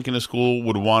any punk in a school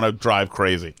would want to drive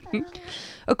crazy.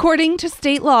 According to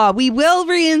state law, we will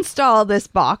reinstall this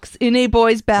box in a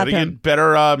boys' bathroom. Gotta get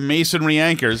better masonry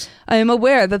anchors. I am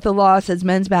aware that the law says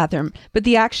men's bathroom, but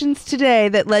the actions today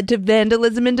that led to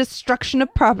vandalism and destruction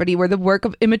of property were the work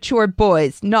of immature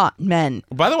boys, not men.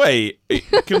 By the way,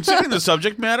 considering the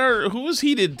subject matter, who is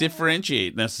he to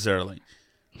differentiate necessarily?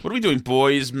 What are we doing?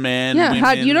 Boys, men,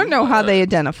 women? You don't know how they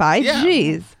identify. Yeah.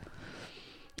 Jeez.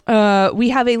 We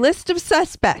have a list of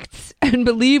suspects and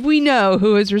believe we know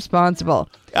who is responsible.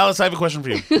 Alice, I have a question for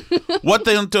you. What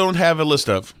they don't have a list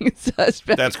of?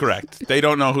 Suspects. That's correct. They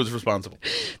don't know who's responsible.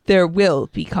 There will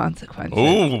be consequences.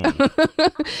 Oh.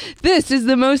 This is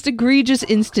the most egregious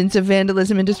instance of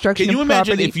vandalism and destruction of property. Can you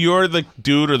imagine if you're the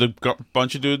dude or the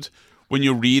bunch of dudes, when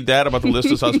you read that about the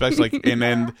list of suspects, and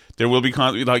then there will be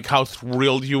how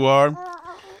thrilled you are?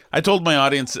 I told my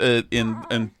audience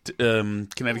in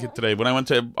Connecticut today when I went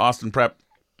to Austin Prep.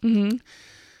 In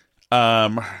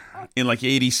like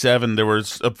 '87, there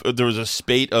was a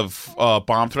spate of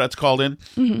bomb threats called in,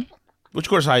 which of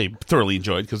course I thoroughly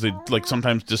enjoyed because they like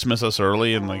sometimes dismiss us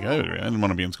early and like I didn't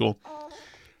want to be in school.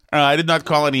 I did not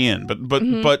call any in,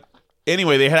 but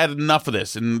anyway, they had enough of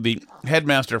this, and the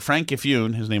headmaster Frank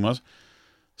Giffune, his name was,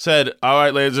 said, "All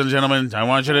right, ladies and gentlemen, I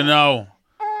want you to know."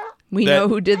 We know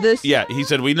who did this? Yeah, he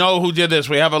said, "We know who did this.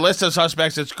 We have a list of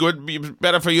suspects. It's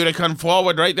better for you to come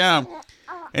forward right now."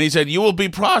 And he said, "You will be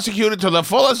prosecuted to the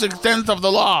fullest extent of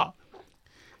the law."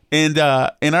 And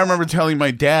I remember telling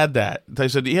my dad that. I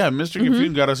said, "Yeah, Mr.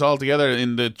 Giffune got us all together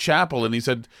in the chapel, and he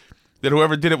said that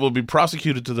whoever did it will be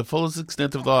prosecuted to the fullest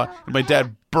extent of the law." And my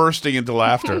dad bursting into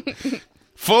laughter.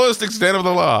 Fullest extent of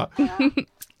the law.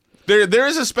 There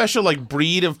is a special like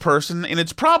breed of person, and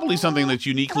it's probably something that's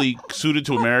uniquely suited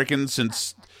to Americans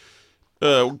since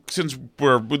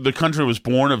the country was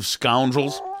born of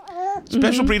scoundrels.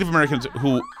 Special breed of Americans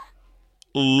who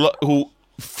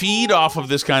feed off of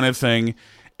this kind of thing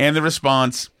and the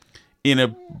response in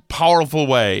a powerful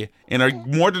way and are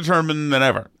more determined than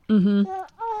ever.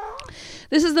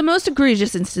 This is the most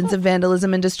egregious instance of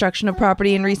vandalism and destruction of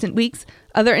property in recent weeks.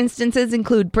 Other instances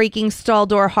include breaking stall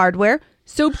door hardware,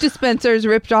 soap dispensers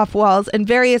ripped off walls, and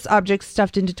various objects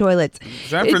stuffed into toilets.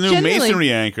 It's time for new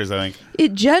masonry anchors, I think.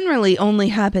 It generally only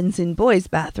happens in boys'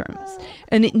 bathrooms,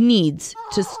 and it needs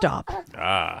to stop.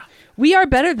 We are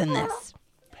better than this.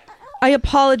 I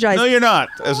apologize. No, you're not,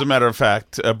 as a matter of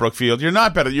fact, Brookfield. You're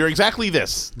not better. You're exactly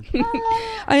this.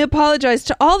 I apologize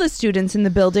to all the students in the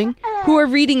building who are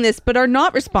reading this but are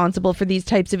not responsible for these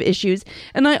types of issues.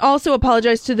 And I also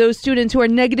apologize to those students who are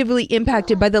negatively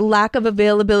impacted by the lack of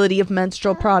availability of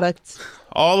menstrual products.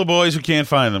 All the boys who can't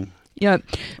find them. Yeah.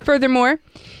 Furthermore,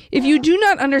 if you do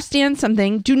not understand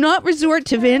something, do not resort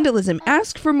to vandalism.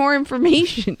 Ask for more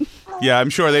information. Yeah,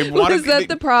 I'm sure they wanted. Was that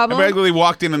the problem? I regularly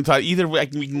walked in and thought either we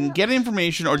can get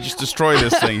information or just destroy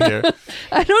this thing here.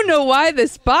 I don't know why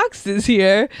this box is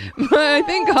here, but I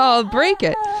think I'll break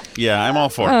it. Yeah, I'm all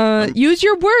for it. Use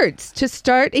your words to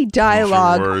start a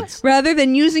dialogue rather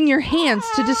than using your hands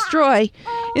to destroy.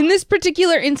 In this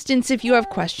particular instance, if you have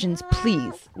questions,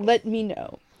 please let me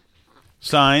know.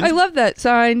 Signed. I love that.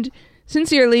 Signed.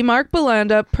 Sincerely, Mark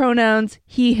Belanda, pronouns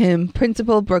he, him,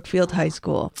 Principal, Brookfield High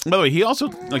School. By the way, he also,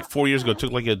 like 4 years ago,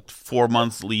 took like a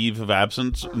 4-month leave of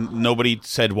absence. Nobody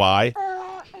said why.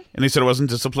 And they said it wasn't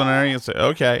disciplinary. I said,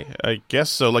 okay, I guess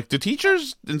so. Like, do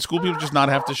teachers and school people just not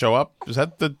have to show up? Is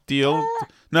that the deal?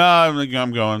 No,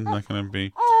 I'm going. Not going to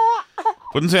be.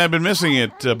 Wouldn't say I've been missing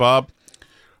it, Bob.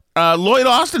 Lloyd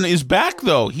Austin is back,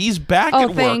 though. He's back at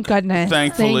work. Oh, thank goodness.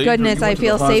 Thankfully. Thank goodness. I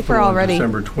feel safer already.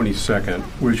 December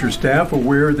 22nd. Was your staff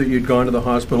aware that you'd gone to the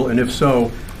hospital? And if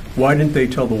so, why didn't they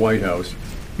tell the White House?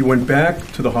 You went back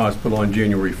to the hospital on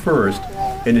January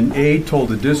 1st, and an aide told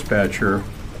the dispatcher,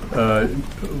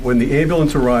 when the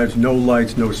ambulance arrives, no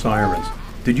lights, no sirens.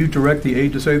 Did you direct the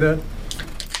aide to say that?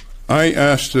 I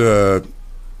asked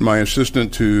my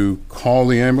assistant to call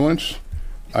the ambulance.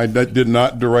 I did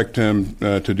not direct him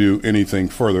to do anything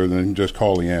further than just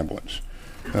call the ambulance.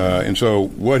 And so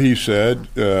what he said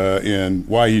and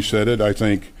why he said it, I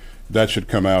think that should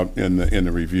come out in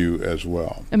the review as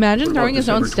well. Imagine throwing his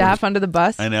own staff under the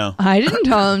bus. I know. I didn't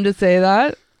tell him to say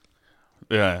that.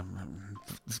 Yeah.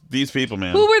 These people,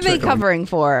 man. Who were they covering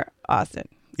for, Austin?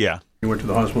 Yeah. You went to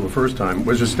the hospital the first time.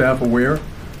 Was your staff aware?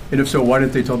 And if so, why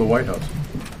didn't they tell the White House?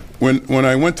 When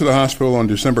I went to the hospital on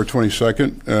December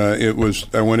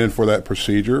 22nd, I went in for that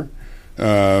procedure.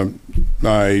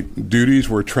 My duties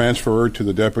were transferred to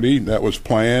the deputy. That was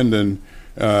planned, and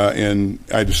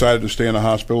I decided to stay in the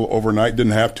hospital overnight.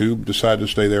 Didn't have to. Decided to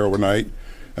stay there overnight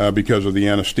because of the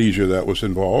anesthesia that was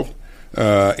involved.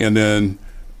 And then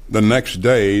the next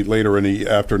day, later in the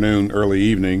afternoon, early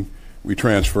evening, we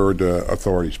transferred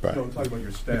authorities back. No, I'm talking about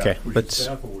your staff. Okay, was your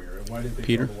staff aware? And why didn't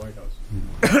they tell the White House?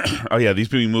 Oh, yeah, he's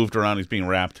being moved around. He's being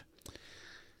wrapped.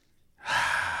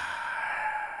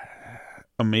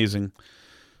 Amazing.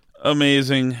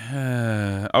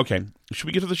 Okay. Should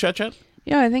we get to the chat?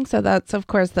 Yeah, I think so. That's, of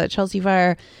course, the Chelsea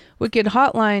Fire Wicked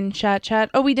Hotline chat.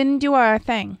 Oh, we didn't do our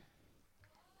thing.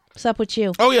 What's up with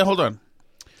you? Oh, yeah, hold on.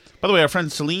 By the way, our friend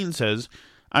Celine says,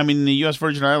 I'm in the U.S.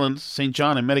 Virgin Islands, St.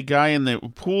 John. I met a guy in the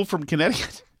pool from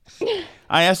Connecticut.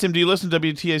 I asked him, do you listen to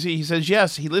WTIC? He says,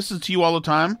 yes. He listens to you all the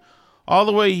time. All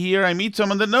the way here, I meet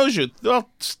someone that knows you. Well,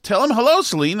 tell him hello,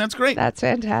 Celine. That's great. That's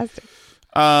fantastic.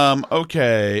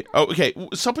 Okay. Oh, okay.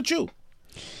 What's up with you?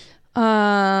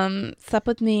 Sup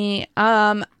with me.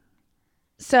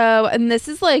 So, and this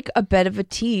is like a bit of a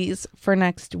tease for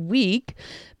next week,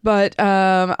 but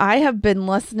I have been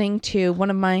listening to one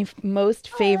of my most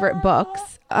favorite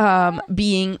books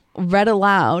being read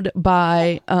aloud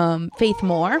by Faith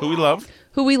Moore. Who we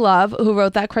love. Who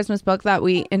wrote that Christmas book that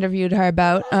we interviewed her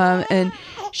about. And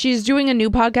she's doing a new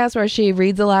podcast where she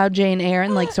reads aloud Jane Eyre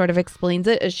and like sort of explains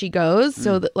it as she goes.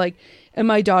 So that like, and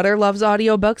my daughter loves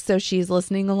audiobooks, so she's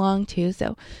listening along too.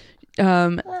 So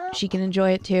she can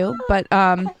enjoy it too. But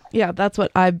yeah, that's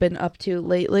what I've been up to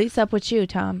lately. What's up with you,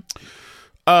 Tom?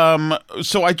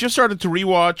 So I just started to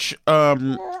rewatch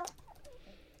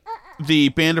the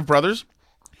Band of Brothers.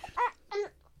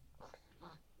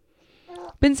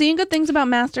 Been seeing good things about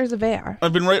Masters of Air.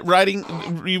 I've been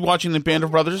rewatching the Band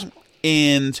of Brothers,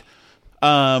 and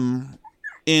a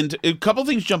couple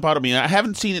things jump out at me. I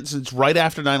haven't seen it since right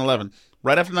after 9/11.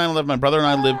 Right after 9/11, my brother and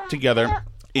I lived together,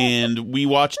 and we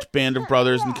watched Band of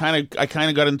Brothers, and I kind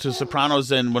of got into Sopranos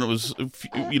then when it was,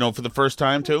 for the first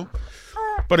time too.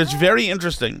 But it's very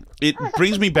interesting. It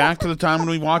brings me back to the time when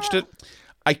we watched it.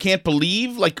 I can't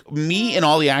believe, like, me and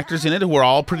all the actors in it, who are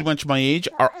all pretty much my age,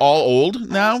 are all old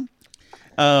now.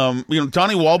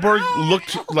 Donnie Wahlberg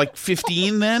looked like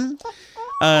 15 then.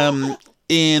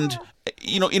 And,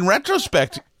 in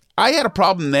retrospect, I had a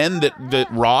problem then that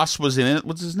Ross was in it.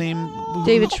 What's his name?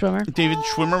 David Schwimmer. David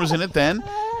Schwimmer was in it then.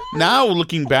 Now,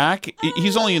 looking back,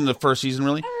 he's only in the first season,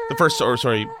 really. First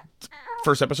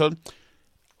episode.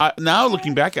 Now,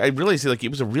 looking back, I realized it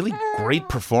was a really great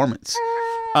performance.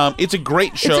 It's a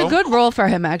great show. It's a good role for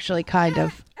him, actually, kind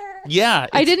of. Yeah.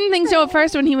 I didn't think so at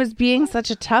first when he was being such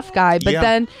a tough guy, but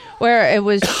then where it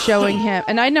was showing him,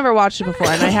 and I never watched it before,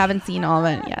 and I haven't seen all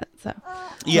of it yet. So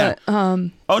yeah.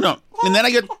 But, oh no, and then I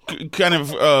get kind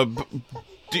of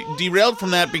derailed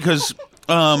from that because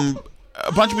a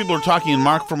bunch of people are talking, and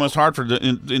Mark from West Hartford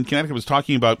in Connecticut was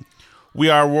talking about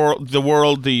We Are the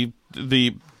World, the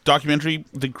documentary,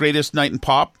 The Greatest Night in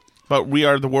Pop, about We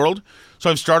Are the World.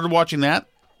 So I've started watching that.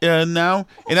 Now,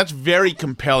 and that's very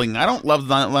compelling. I don't love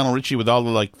Lionel Richie with all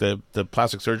the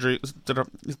plastic surgery.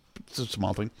 It's a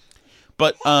small thing,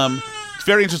 but it's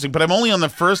very interesting. But I'm only on the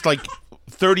first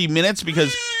 30 minutes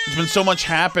because there's been so much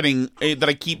happening that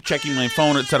I keep checking my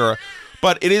phone, etc.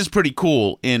 But it is pretty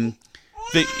cool, and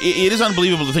it is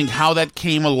unbelievable to think how that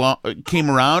came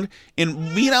around.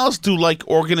 And me and Alice do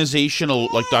organizational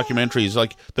documentaries,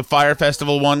 like the Fire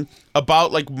Festival one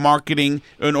about marketing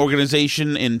and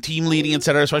organization and team leading,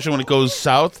 etc. Especially when it goes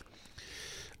south.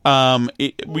 I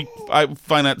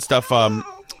find that stuff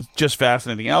just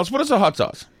fascinating. Alice, what is the hot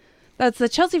sauce? That's the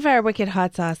Chelsea Fire Wicked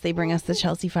hot sauce. They bring us the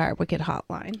Chelsea Fire Wicked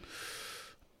hotline.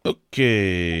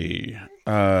 Okay.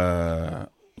 Okay.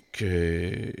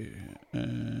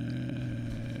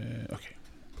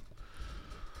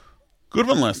 Good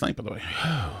one last night, by the way.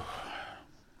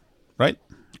 Right?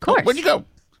 Of course. Where'd you go?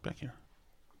 Back here.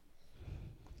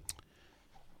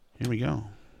 Here we go.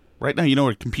 Right now,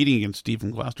 we're competing against Steve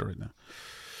from Gloucester right now.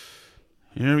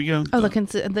 Here we go. Oh,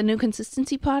 the new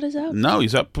consistency pod is out? No,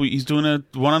 he's up. He's doing a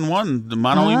one-on-one, the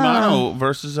mano-a-mano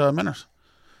versus Menners.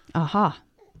 Aha.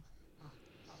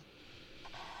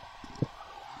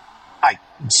 Hi,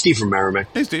 Steve from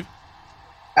Merrimack. Hey, Steve.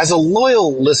 As a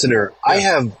loyal listener, I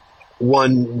have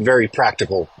one very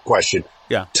practical question.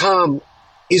 Yeah. Tom,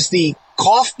 is the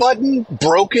cough button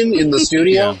broken in the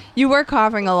studio? Yeah. You were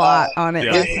coughing a lot on it.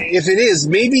 Yeah. If it is,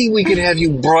 maybe we could have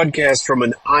you broadcast from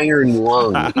an iron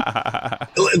lung.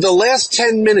 The last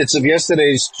 10 minutes of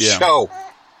yesterday's show,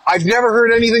 I've never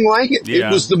heard anything like it. Yeah.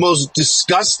 It was the most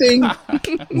disgusting,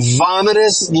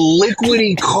 vomitous,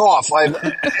 liquidy cough I've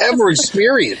ever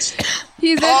experienced.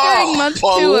 He's entering month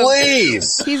 2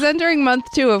 please. He's entering month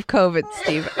 2 of COVID,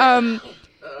 Steve.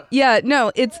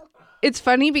 It's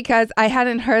funny because I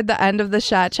hadn't heard the end of the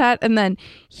chat, and then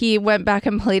he went back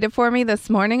and played it for me this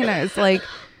morning, and I was like,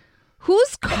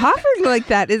 who's coughing like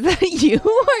that? Is that you?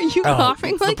 Are you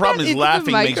coughing like that? The problem is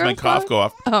laughing makes my cough go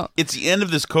off. Oh. It's the end of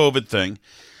this COVID thing.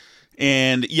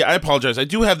 And I apologize. I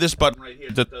do have this button right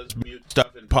here that does mute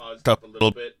stuff and pause stuff a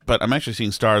little bit, but I'm actually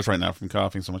seeing stars right now from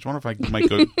coughing so much. I wonder if I might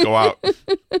go out.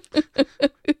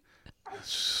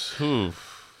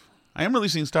 I am really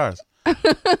seeing stars.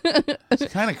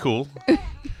 It's kind of cool.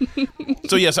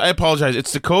 So yes, I apologize.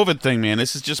 It's the COVID thing, man.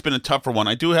 This has just been a tougher one.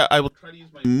 I will try to use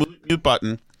my mute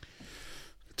button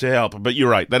to help, but you're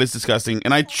right. That is disgusting,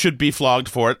 and I should be flogged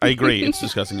for it. I agree. It's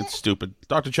disgusting. It's stupid.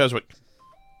 Dr. Cheswick.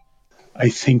 I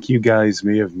think you guys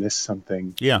may have missed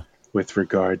something. Yeah. With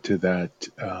regard to that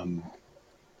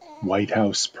White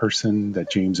House person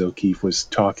that James O'Keefe was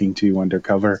talking to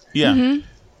undercover. Yeah. Mm-hmm.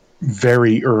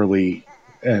 Very early,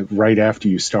 right after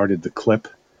you started the clip,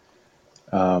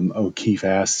 O'Keefe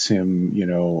asks him,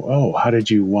 oh, how did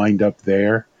you wind up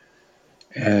there?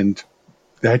 And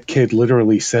that kid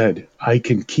literally said, I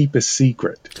can keep a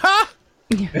secret. Ha!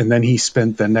 And then he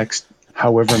spent the next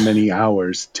however many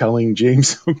hours telling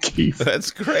James O'Keefe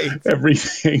That's great.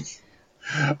 everything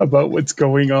about what's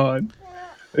going on.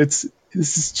 This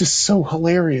is just so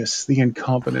hilarious, the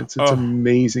incompetence. It's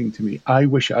amazing to me. I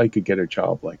wish I could get a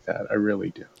job like that. I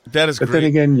really do. That is but great. Then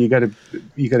again, you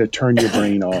gotta turn your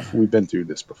brain off. We've been through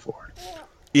this before.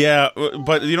 Yeah,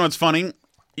 but you know what's funny?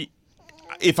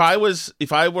 If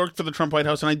I worked for the Trump White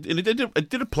House, and it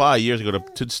did apply years ago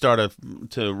to start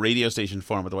a radio station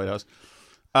for him at the White House.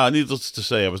 Needless to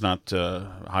say, I was not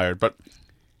hired. But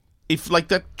if like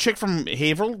that chick from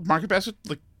Haverhill, Market Basket,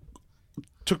 like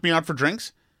took me out for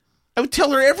drinks, I would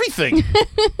tell her everything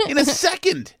in a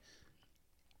second.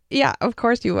 Yeah, of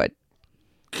course you would.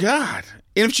 God,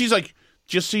 and if she's like,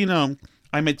 just so you know,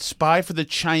 I'm a spy for the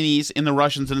Chinese and the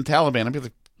Russians and the Taliban, I'd be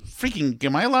like, freaking,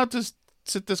 am I allowed to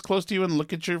sit this close to you and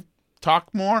look at your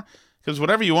talk more? Because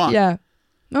whatever you want. Yeah.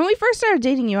 When we first started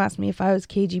dating, you asked me if I was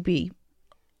KGB.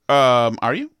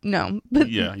 Are you? No. But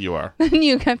yeah, you are. Then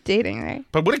you kept dating, right?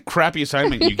 But what a crappy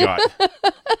assignment you got.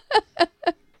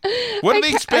 What do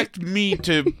they expect me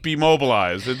to be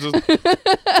mobilized? It's just,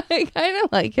 I kind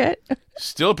of like it.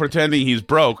 Still pretending he's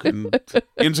broke and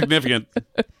insignificant.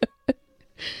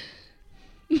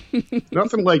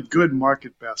 Nothing like good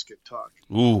market basket talk.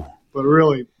 Ooh. But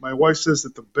really, my wife says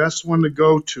that the best one to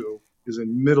go to is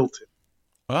in Middleton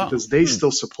because they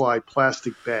still supply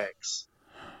plastic bags.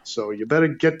 So you better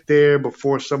get there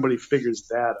before somebody figures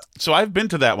that out. So I've been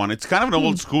to that one. It's kind of an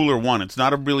old schooler one. It's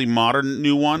not a really modern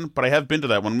new one, but I have been to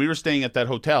that one. We were staying at that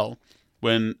hotel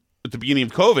when at the beginning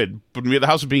of COVID, when the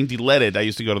house was being de-leaded, I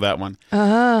used to go to that one.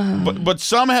 Oh. But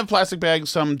some have plastic bags,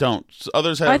 some don't.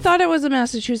 Others have. I thought it was a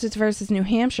Massachusetts versus New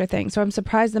Hampshire thing, so I'm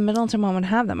surprised the Middleton one would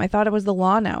have them. I thought it was the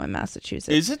law now in Massachusetts.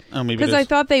 Is it? Oh, maybe it because is. I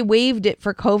thought they waived it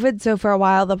for COVID, so for a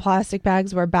while the plastic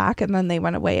bags were back and then they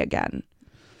went away again.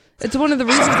 It's one of the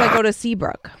reasons I go to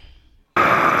Seabrook.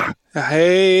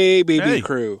 Hey, BB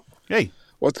crew. Hey.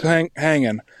 What's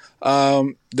hanging?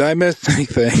 Did I miss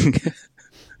anything?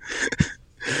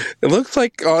 It looks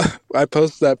like I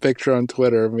posted that picture on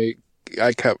Twitter of me.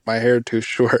 I kept my hair too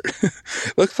short.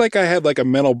 Looks like I had like a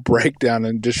mental breakdown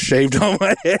and just shaved all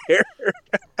my hair.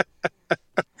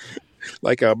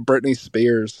 Like a Britney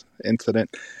Spears incident.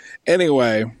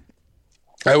 Anyway,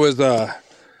 I was...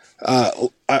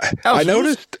 I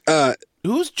noticed.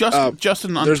 Who's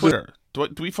Justin on Twitter? Do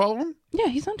we follow him? Yeah,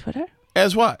 he's on Twitter.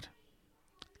 As what?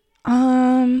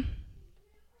 Let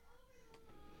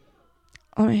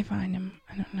me find him.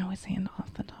 I don't know his handle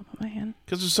off the top of my head.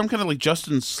 Because there's some kind of like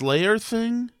Justin Slayer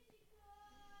thing.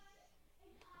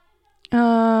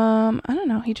 I don't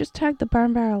know. He just tagged the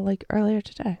Barn Barrel like earlier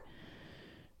today.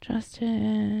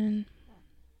 Justin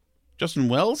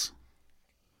Wells.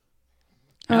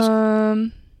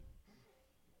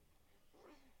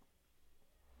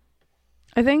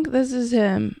 I think this is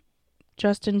him,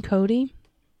 Justin Cody.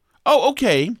 Oh,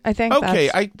 okay. I think okay.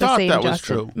 that's I thought the same that was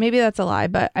Justin. true. Maybe that's a lie,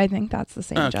 but I think that's the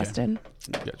same Justin.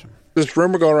 Gotcha. This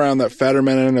rumor going around that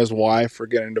Fetterman and his wife are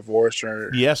getting divorced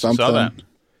or something. I saw that.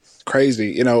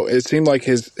 Crazy. You know, it seemed like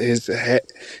his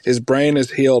brain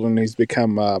is healed and he's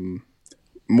become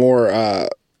more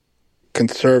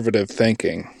conservative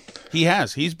thinking. He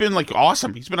has. He's been like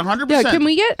awesome. He's been 100%. Yeah, can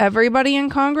we get everybody in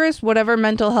Congress whatever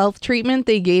mental health treatment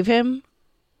they gave him?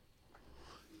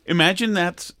 Imagine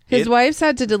that's his wife's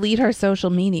had to delete her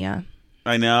social media.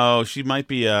 I know. She might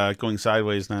be going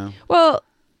sideways now. Well,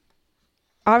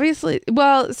 obviously.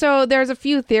 Well, so there's a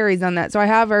few theories on that. So I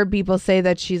have heard people say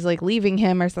that she's like leaving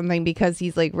him or something because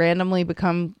he's like randomly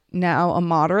become now a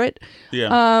moderate.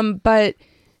 Yeah. But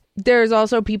there's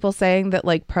also people saying that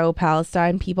like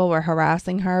pro-Palestine people were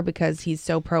harassing her because he's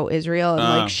so pro-Israel and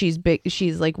like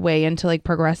she's like way into like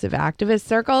progressive activist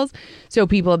circles. So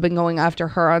people have been going after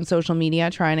her on social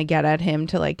media trying to get at him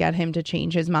to like get him to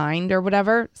change his mind or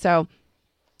whatever. So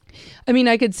I mean,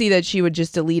 I could see that she would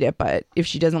just delete it, but if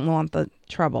she doesn't want the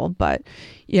trouble, but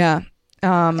yeah.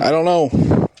 I don't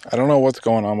know what's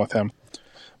going on with him,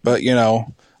 but you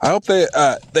know, I hope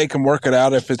they can work it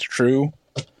out if it's true.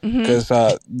 Because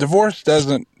divorce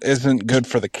isn't good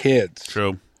for the kids.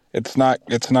 True. It's not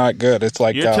good. It's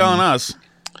like you're telling us.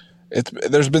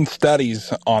 There's been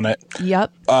studies on it.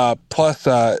 Yep. Plus,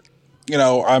 you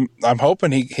know, I'm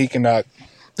hoping he can.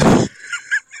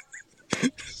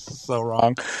 So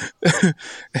wrong.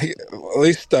 At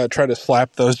least try to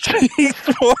slap those cheeks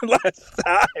one last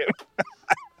time.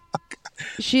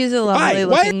 She's a lovely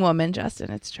looking woman, Justin.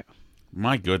 It's true.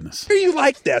 My goodness. Why are you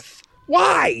like this?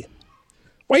 Why?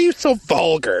 Why are you so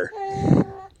vulgar?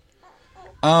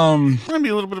 Gonna be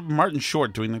a little bit of Martin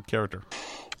Short doing that character.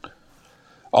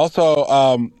 Also,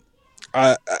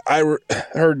 I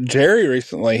heard Jerry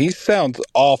recently. He sounds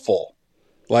awful.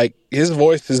 Like his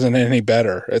voice isn't any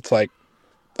better. It's like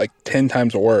 10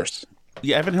 times worse.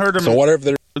 Yeah, I haven't heard him. So whatever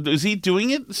they're... Is he doing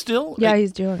it still? Yeah,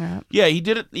 he's doing it. Yeah, he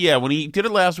did it. Yeah, when he did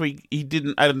it last week, he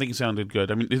didn't. I didn't think it sounded good.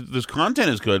 I mean, this content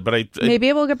is good, but maybe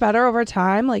it will get better over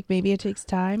time. Like maybe it takes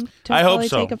time to I hope fully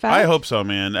so. take effect. I hope so,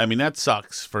 man. I mean, that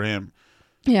sucks for him.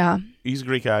 Yeah, he's a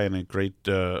great guy and a great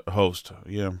host.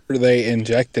 Yeah, they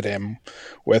injected him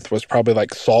with was probably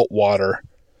like salt water.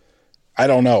 I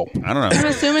don't know. I'm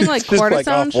assuming like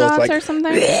cortisone shots or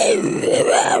something.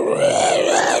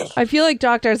 I feel like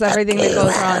doctors, everything that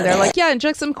goes wrong, they're like, yeah,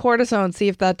 inject some cortisone, see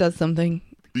if that does something.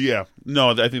 Yeah. No,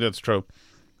 I think that's true.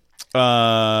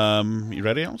 You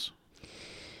ready, else?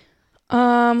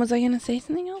 Was I going to say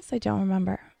something else? I don't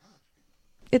remember.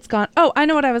 It's gone. Oh, I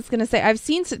know what I was going to say. I've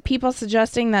seen people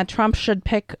suggesting that Trump should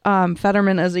pick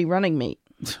Fetterman as a running mate.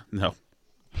 No.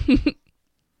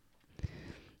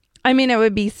 I mean, it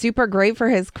would be super great for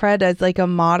his cred as like a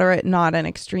moderate, not an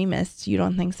extremist. You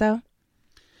don't think so?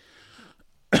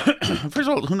 First of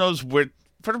all, who knows where...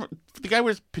 The guy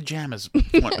wears pajamas.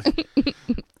 I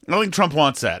don't think Trump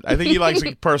wants that. I think he likes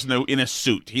a person in a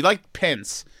suit. He liked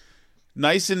Pence.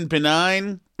 Nice and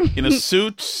benign, in a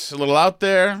suit, a little out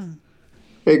there.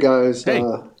 Hey, guys. Hey.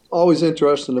 Always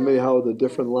interesting to me how the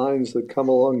different lines that come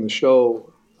along the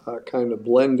show kind of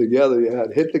blend together. You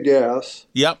had Hit the Gas.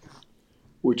 Yep.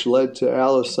 Which led to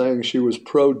Alice saying she was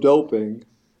pro-doping,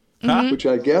 which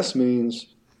I guess means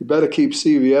you better keep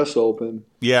CVS open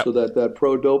so that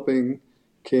pro-doping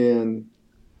can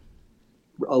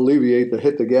alleviate the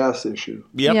hit the gas issue.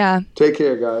 Yep. Yeah. Take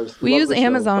care, guys. We Love use the show.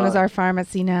 Amazon Bye. as our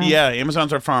pharmacy now. Yeah,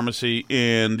 Amazon's our pharmacy,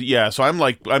 and so I'm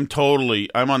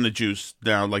on the juice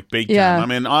now, like big time. Yeah. I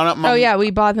mean, we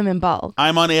bought them in bulk.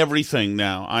 I'm on everything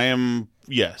now. I am,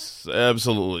 yes,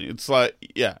 absolutely. It's like,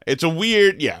 it's a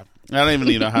weird, I don't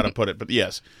even know how to put it, but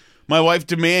yes. My wife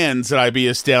demands that I be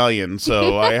a stallion,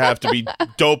 so I have to be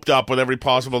doped up with every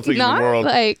possible thing in the world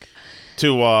is it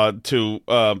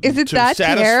to that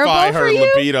satisfy her for you?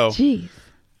 libido.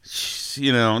 Jeez.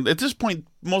 You know, at this point,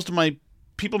 most of my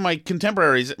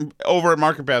contemporaries over at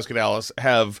Market Basket, Alice,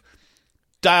 have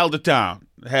dialed it down.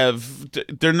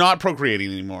 They're not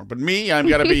procreating anymore. But me, I've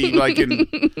got to be like in.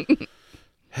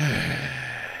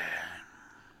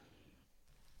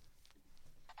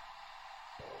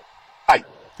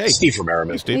 Hey, Steve from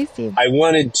Merriman. Hey, Steve. I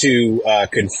wanted to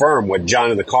confirm what John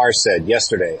in the car said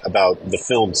yesterday about the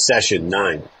film Session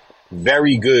 9.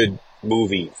 Very good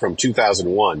movie from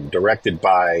 2001, directed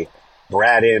by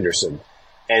Brad Anderson.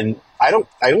 And I don't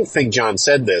think John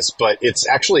said this, but it's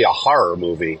actually a horror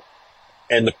movie.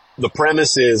 And the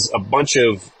premise is a bunch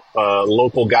of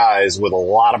local guys with a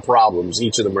lot of problems,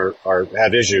 each of them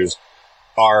have issues,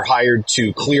 are hired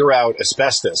to clear out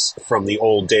asbestos from the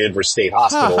old Danvers State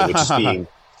Hospital, which is being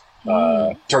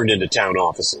turned into town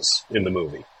offices in the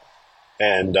movie.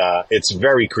 And it's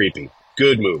very creepy.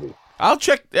 Good movie. I'll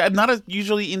check. I'm not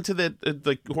usually into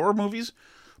the horror movies,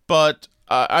 but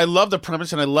I love the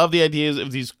premise and I love the ideas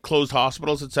of these closed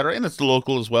hospitals, etc. And it's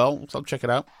local as well, so I'll check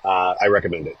it out. I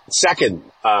recommend it. Second,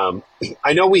 I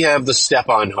know we have the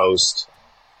Step-On host,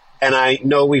 and I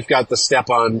know we've got the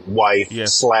Step-On wife /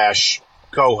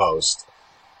 co-host.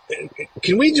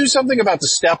 Can we do something about the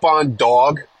Step-On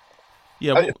dog?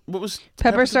 Yeah, what was...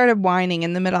 Pepper started whining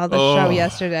in the middle of the show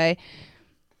yesterday.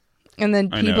 And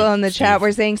then people in the chat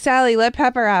were saying, Sally, let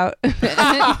Pepper out.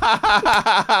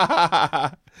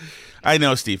 I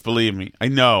know, Steve. Believe me. I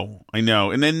know.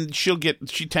 And then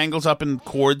she tangles up in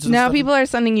cords and now stuff. People are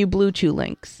sending you Blue Chew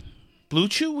links. Blue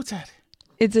Chew? What's that?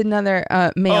 It's another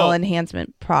male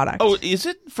enhancement product. Oh, is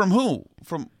it? From who?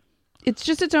 It's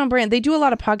just its own brand. They do a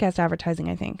lot of podcast advertising,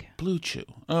 I think. Blue Chew.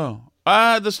 Oh.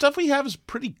 The stuff we have is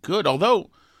pretty good,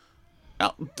 although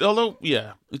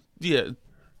yeah,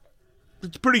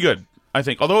 it's pretty good, I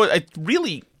think. Although I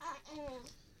really,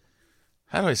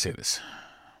 how do I say this?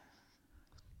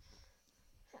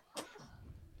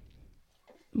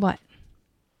 What?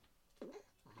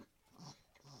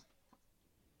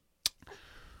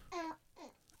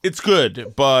 It's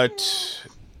good, but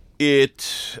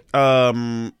it's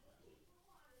one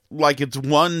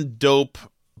dope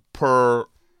per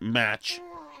match,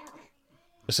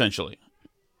 essentially.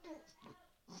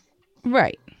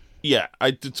 Right. Yeah,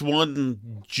 it's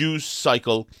one juice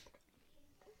cycle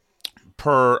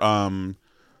per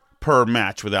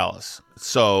match with Alice.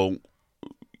 So,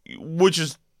 which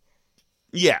is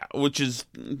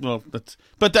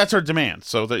that's her demand.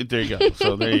 So there you go.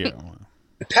 So there you go.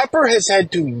 Pepper has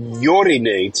had to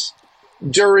urinate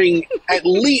during at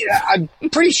least, I'm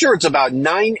pretty sure it's about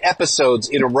 9 episodes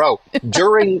in a row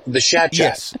during the Chat Chat.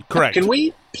 Yes, correct. Can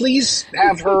we please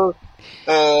have her,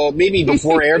 maybe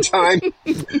before airtime,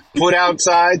 put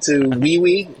outside to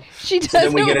wee-wee? She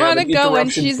doesn't want to go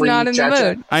when she's not in the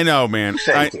mood. I know, man.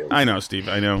 Thank you. I know, Steve.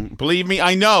 I know. Believe me,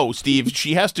 I know, Steve.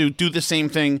 She has to do the same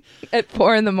thing at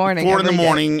 4 in the morning. 4 in the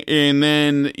morning, and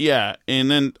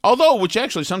then although, which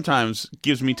actually sometimes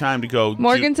gives me time to go.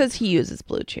 Morgan says he uses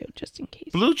Blue Chew just in case.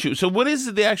 Blue Chew. So what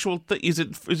is the actual thing? Is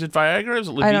it Viagra? Is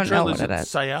it Levitra? I don't know what is it is.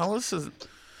 Cialis? Is it?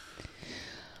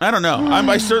 I don't know.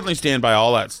 I certainly stand by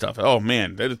all that stuff. Oh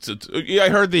man, I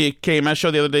heard the KMS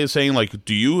show the other day saying like, have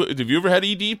you ever had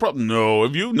ED problem? No.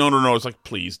 Have you? No. It's like,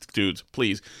 please, dudes,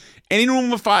 please. Any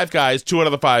room with 5 guys, 2 out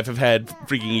of the 5 have had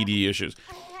freaking ED issues.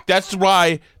 That's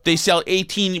why they sell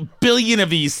 18 billion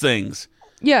of these things.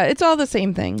 Yeah, it's all the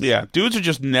same thing. Yeah, dudes are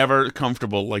just never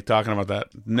comfortable like talking about that.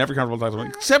 Never comfortable talking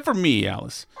about it. Except for me,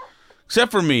 Alice.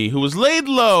 Except for me, who was laid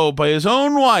low by his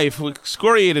own wife, who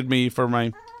excoriated me for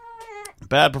my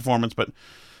bad performance, but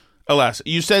alas.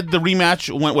 You said the rematch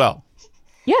went well.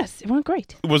 Yes, it went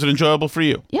great. Was it enjoyable for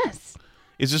you? Yes.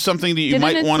 Is this something that you Didn't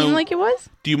might it want to... seem like it was?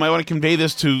 Do you might want to convey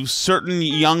this to certain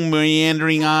young,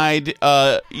 meandering-eyed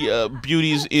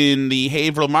beauties in the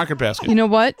Haverhill Market Basket? You know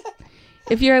what?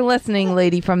 If you're listening,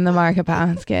 lady from the Market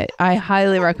Basket, I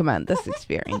highly recommend this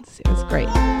experience. It was great.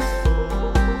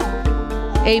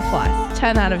 A+,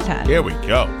 10 out of 10. Here we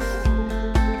go.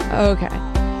 Okay.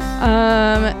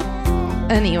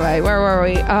 Anyway, where were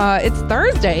we? It's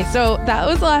Thursday, so that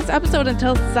was the last episode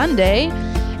until Sunday,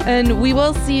 and we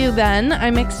will see you then.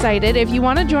 I'm excited. If you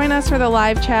want to join us for the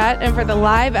live chat and for the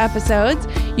live episodes,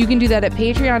 you can do that at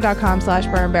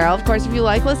patreon.com/burnbarrel. Of course, if you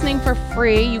like listening for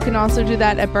free, you can also do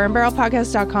that at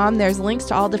burnbarrelpodcast.com. There's links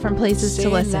to all different places to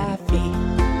listen.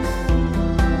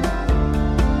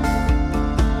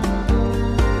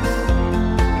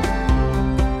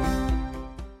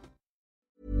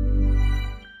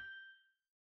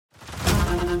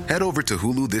 Head over to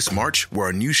Hulu this March, where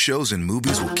our new shows and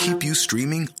movies will keep you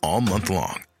streaming all month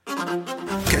long.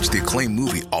 Catch the acclaimed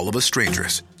movie All of Us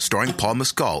Strangers, starring Paul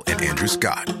Mescal and Andrew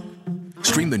Scott.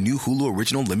 Stream the new Hulu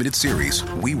original limited series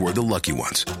We Were the Lucky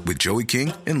Ones with Joey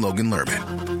King and Logan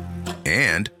Lerman.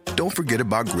 And don't forget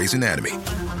about Grey's Anatomy.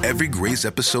 Every Grey's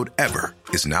episode ever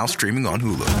is now streaming on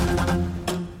Hulu.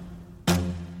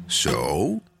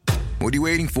 So, what are you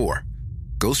waiting for?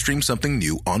 Go stream something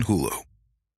new on Hulu.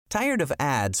 Tired of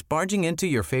ads barging into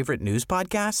your favorite news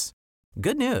podcasts?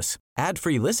 Good news.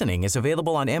 Ad-free listening is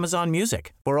available on Amazon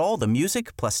Music for all the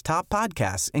music plus top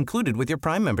podcasts included with your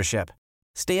Prime membership.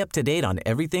 Stay up to date on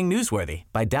everything newsworthy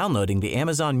by downloading the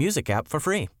Amazon Music app for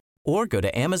free or go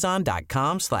to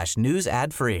amazon.com/news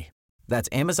ad free. That's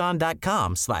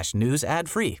amazon.com/news ad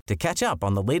free to catch up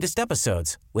on the latest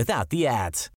episodes without the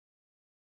ads.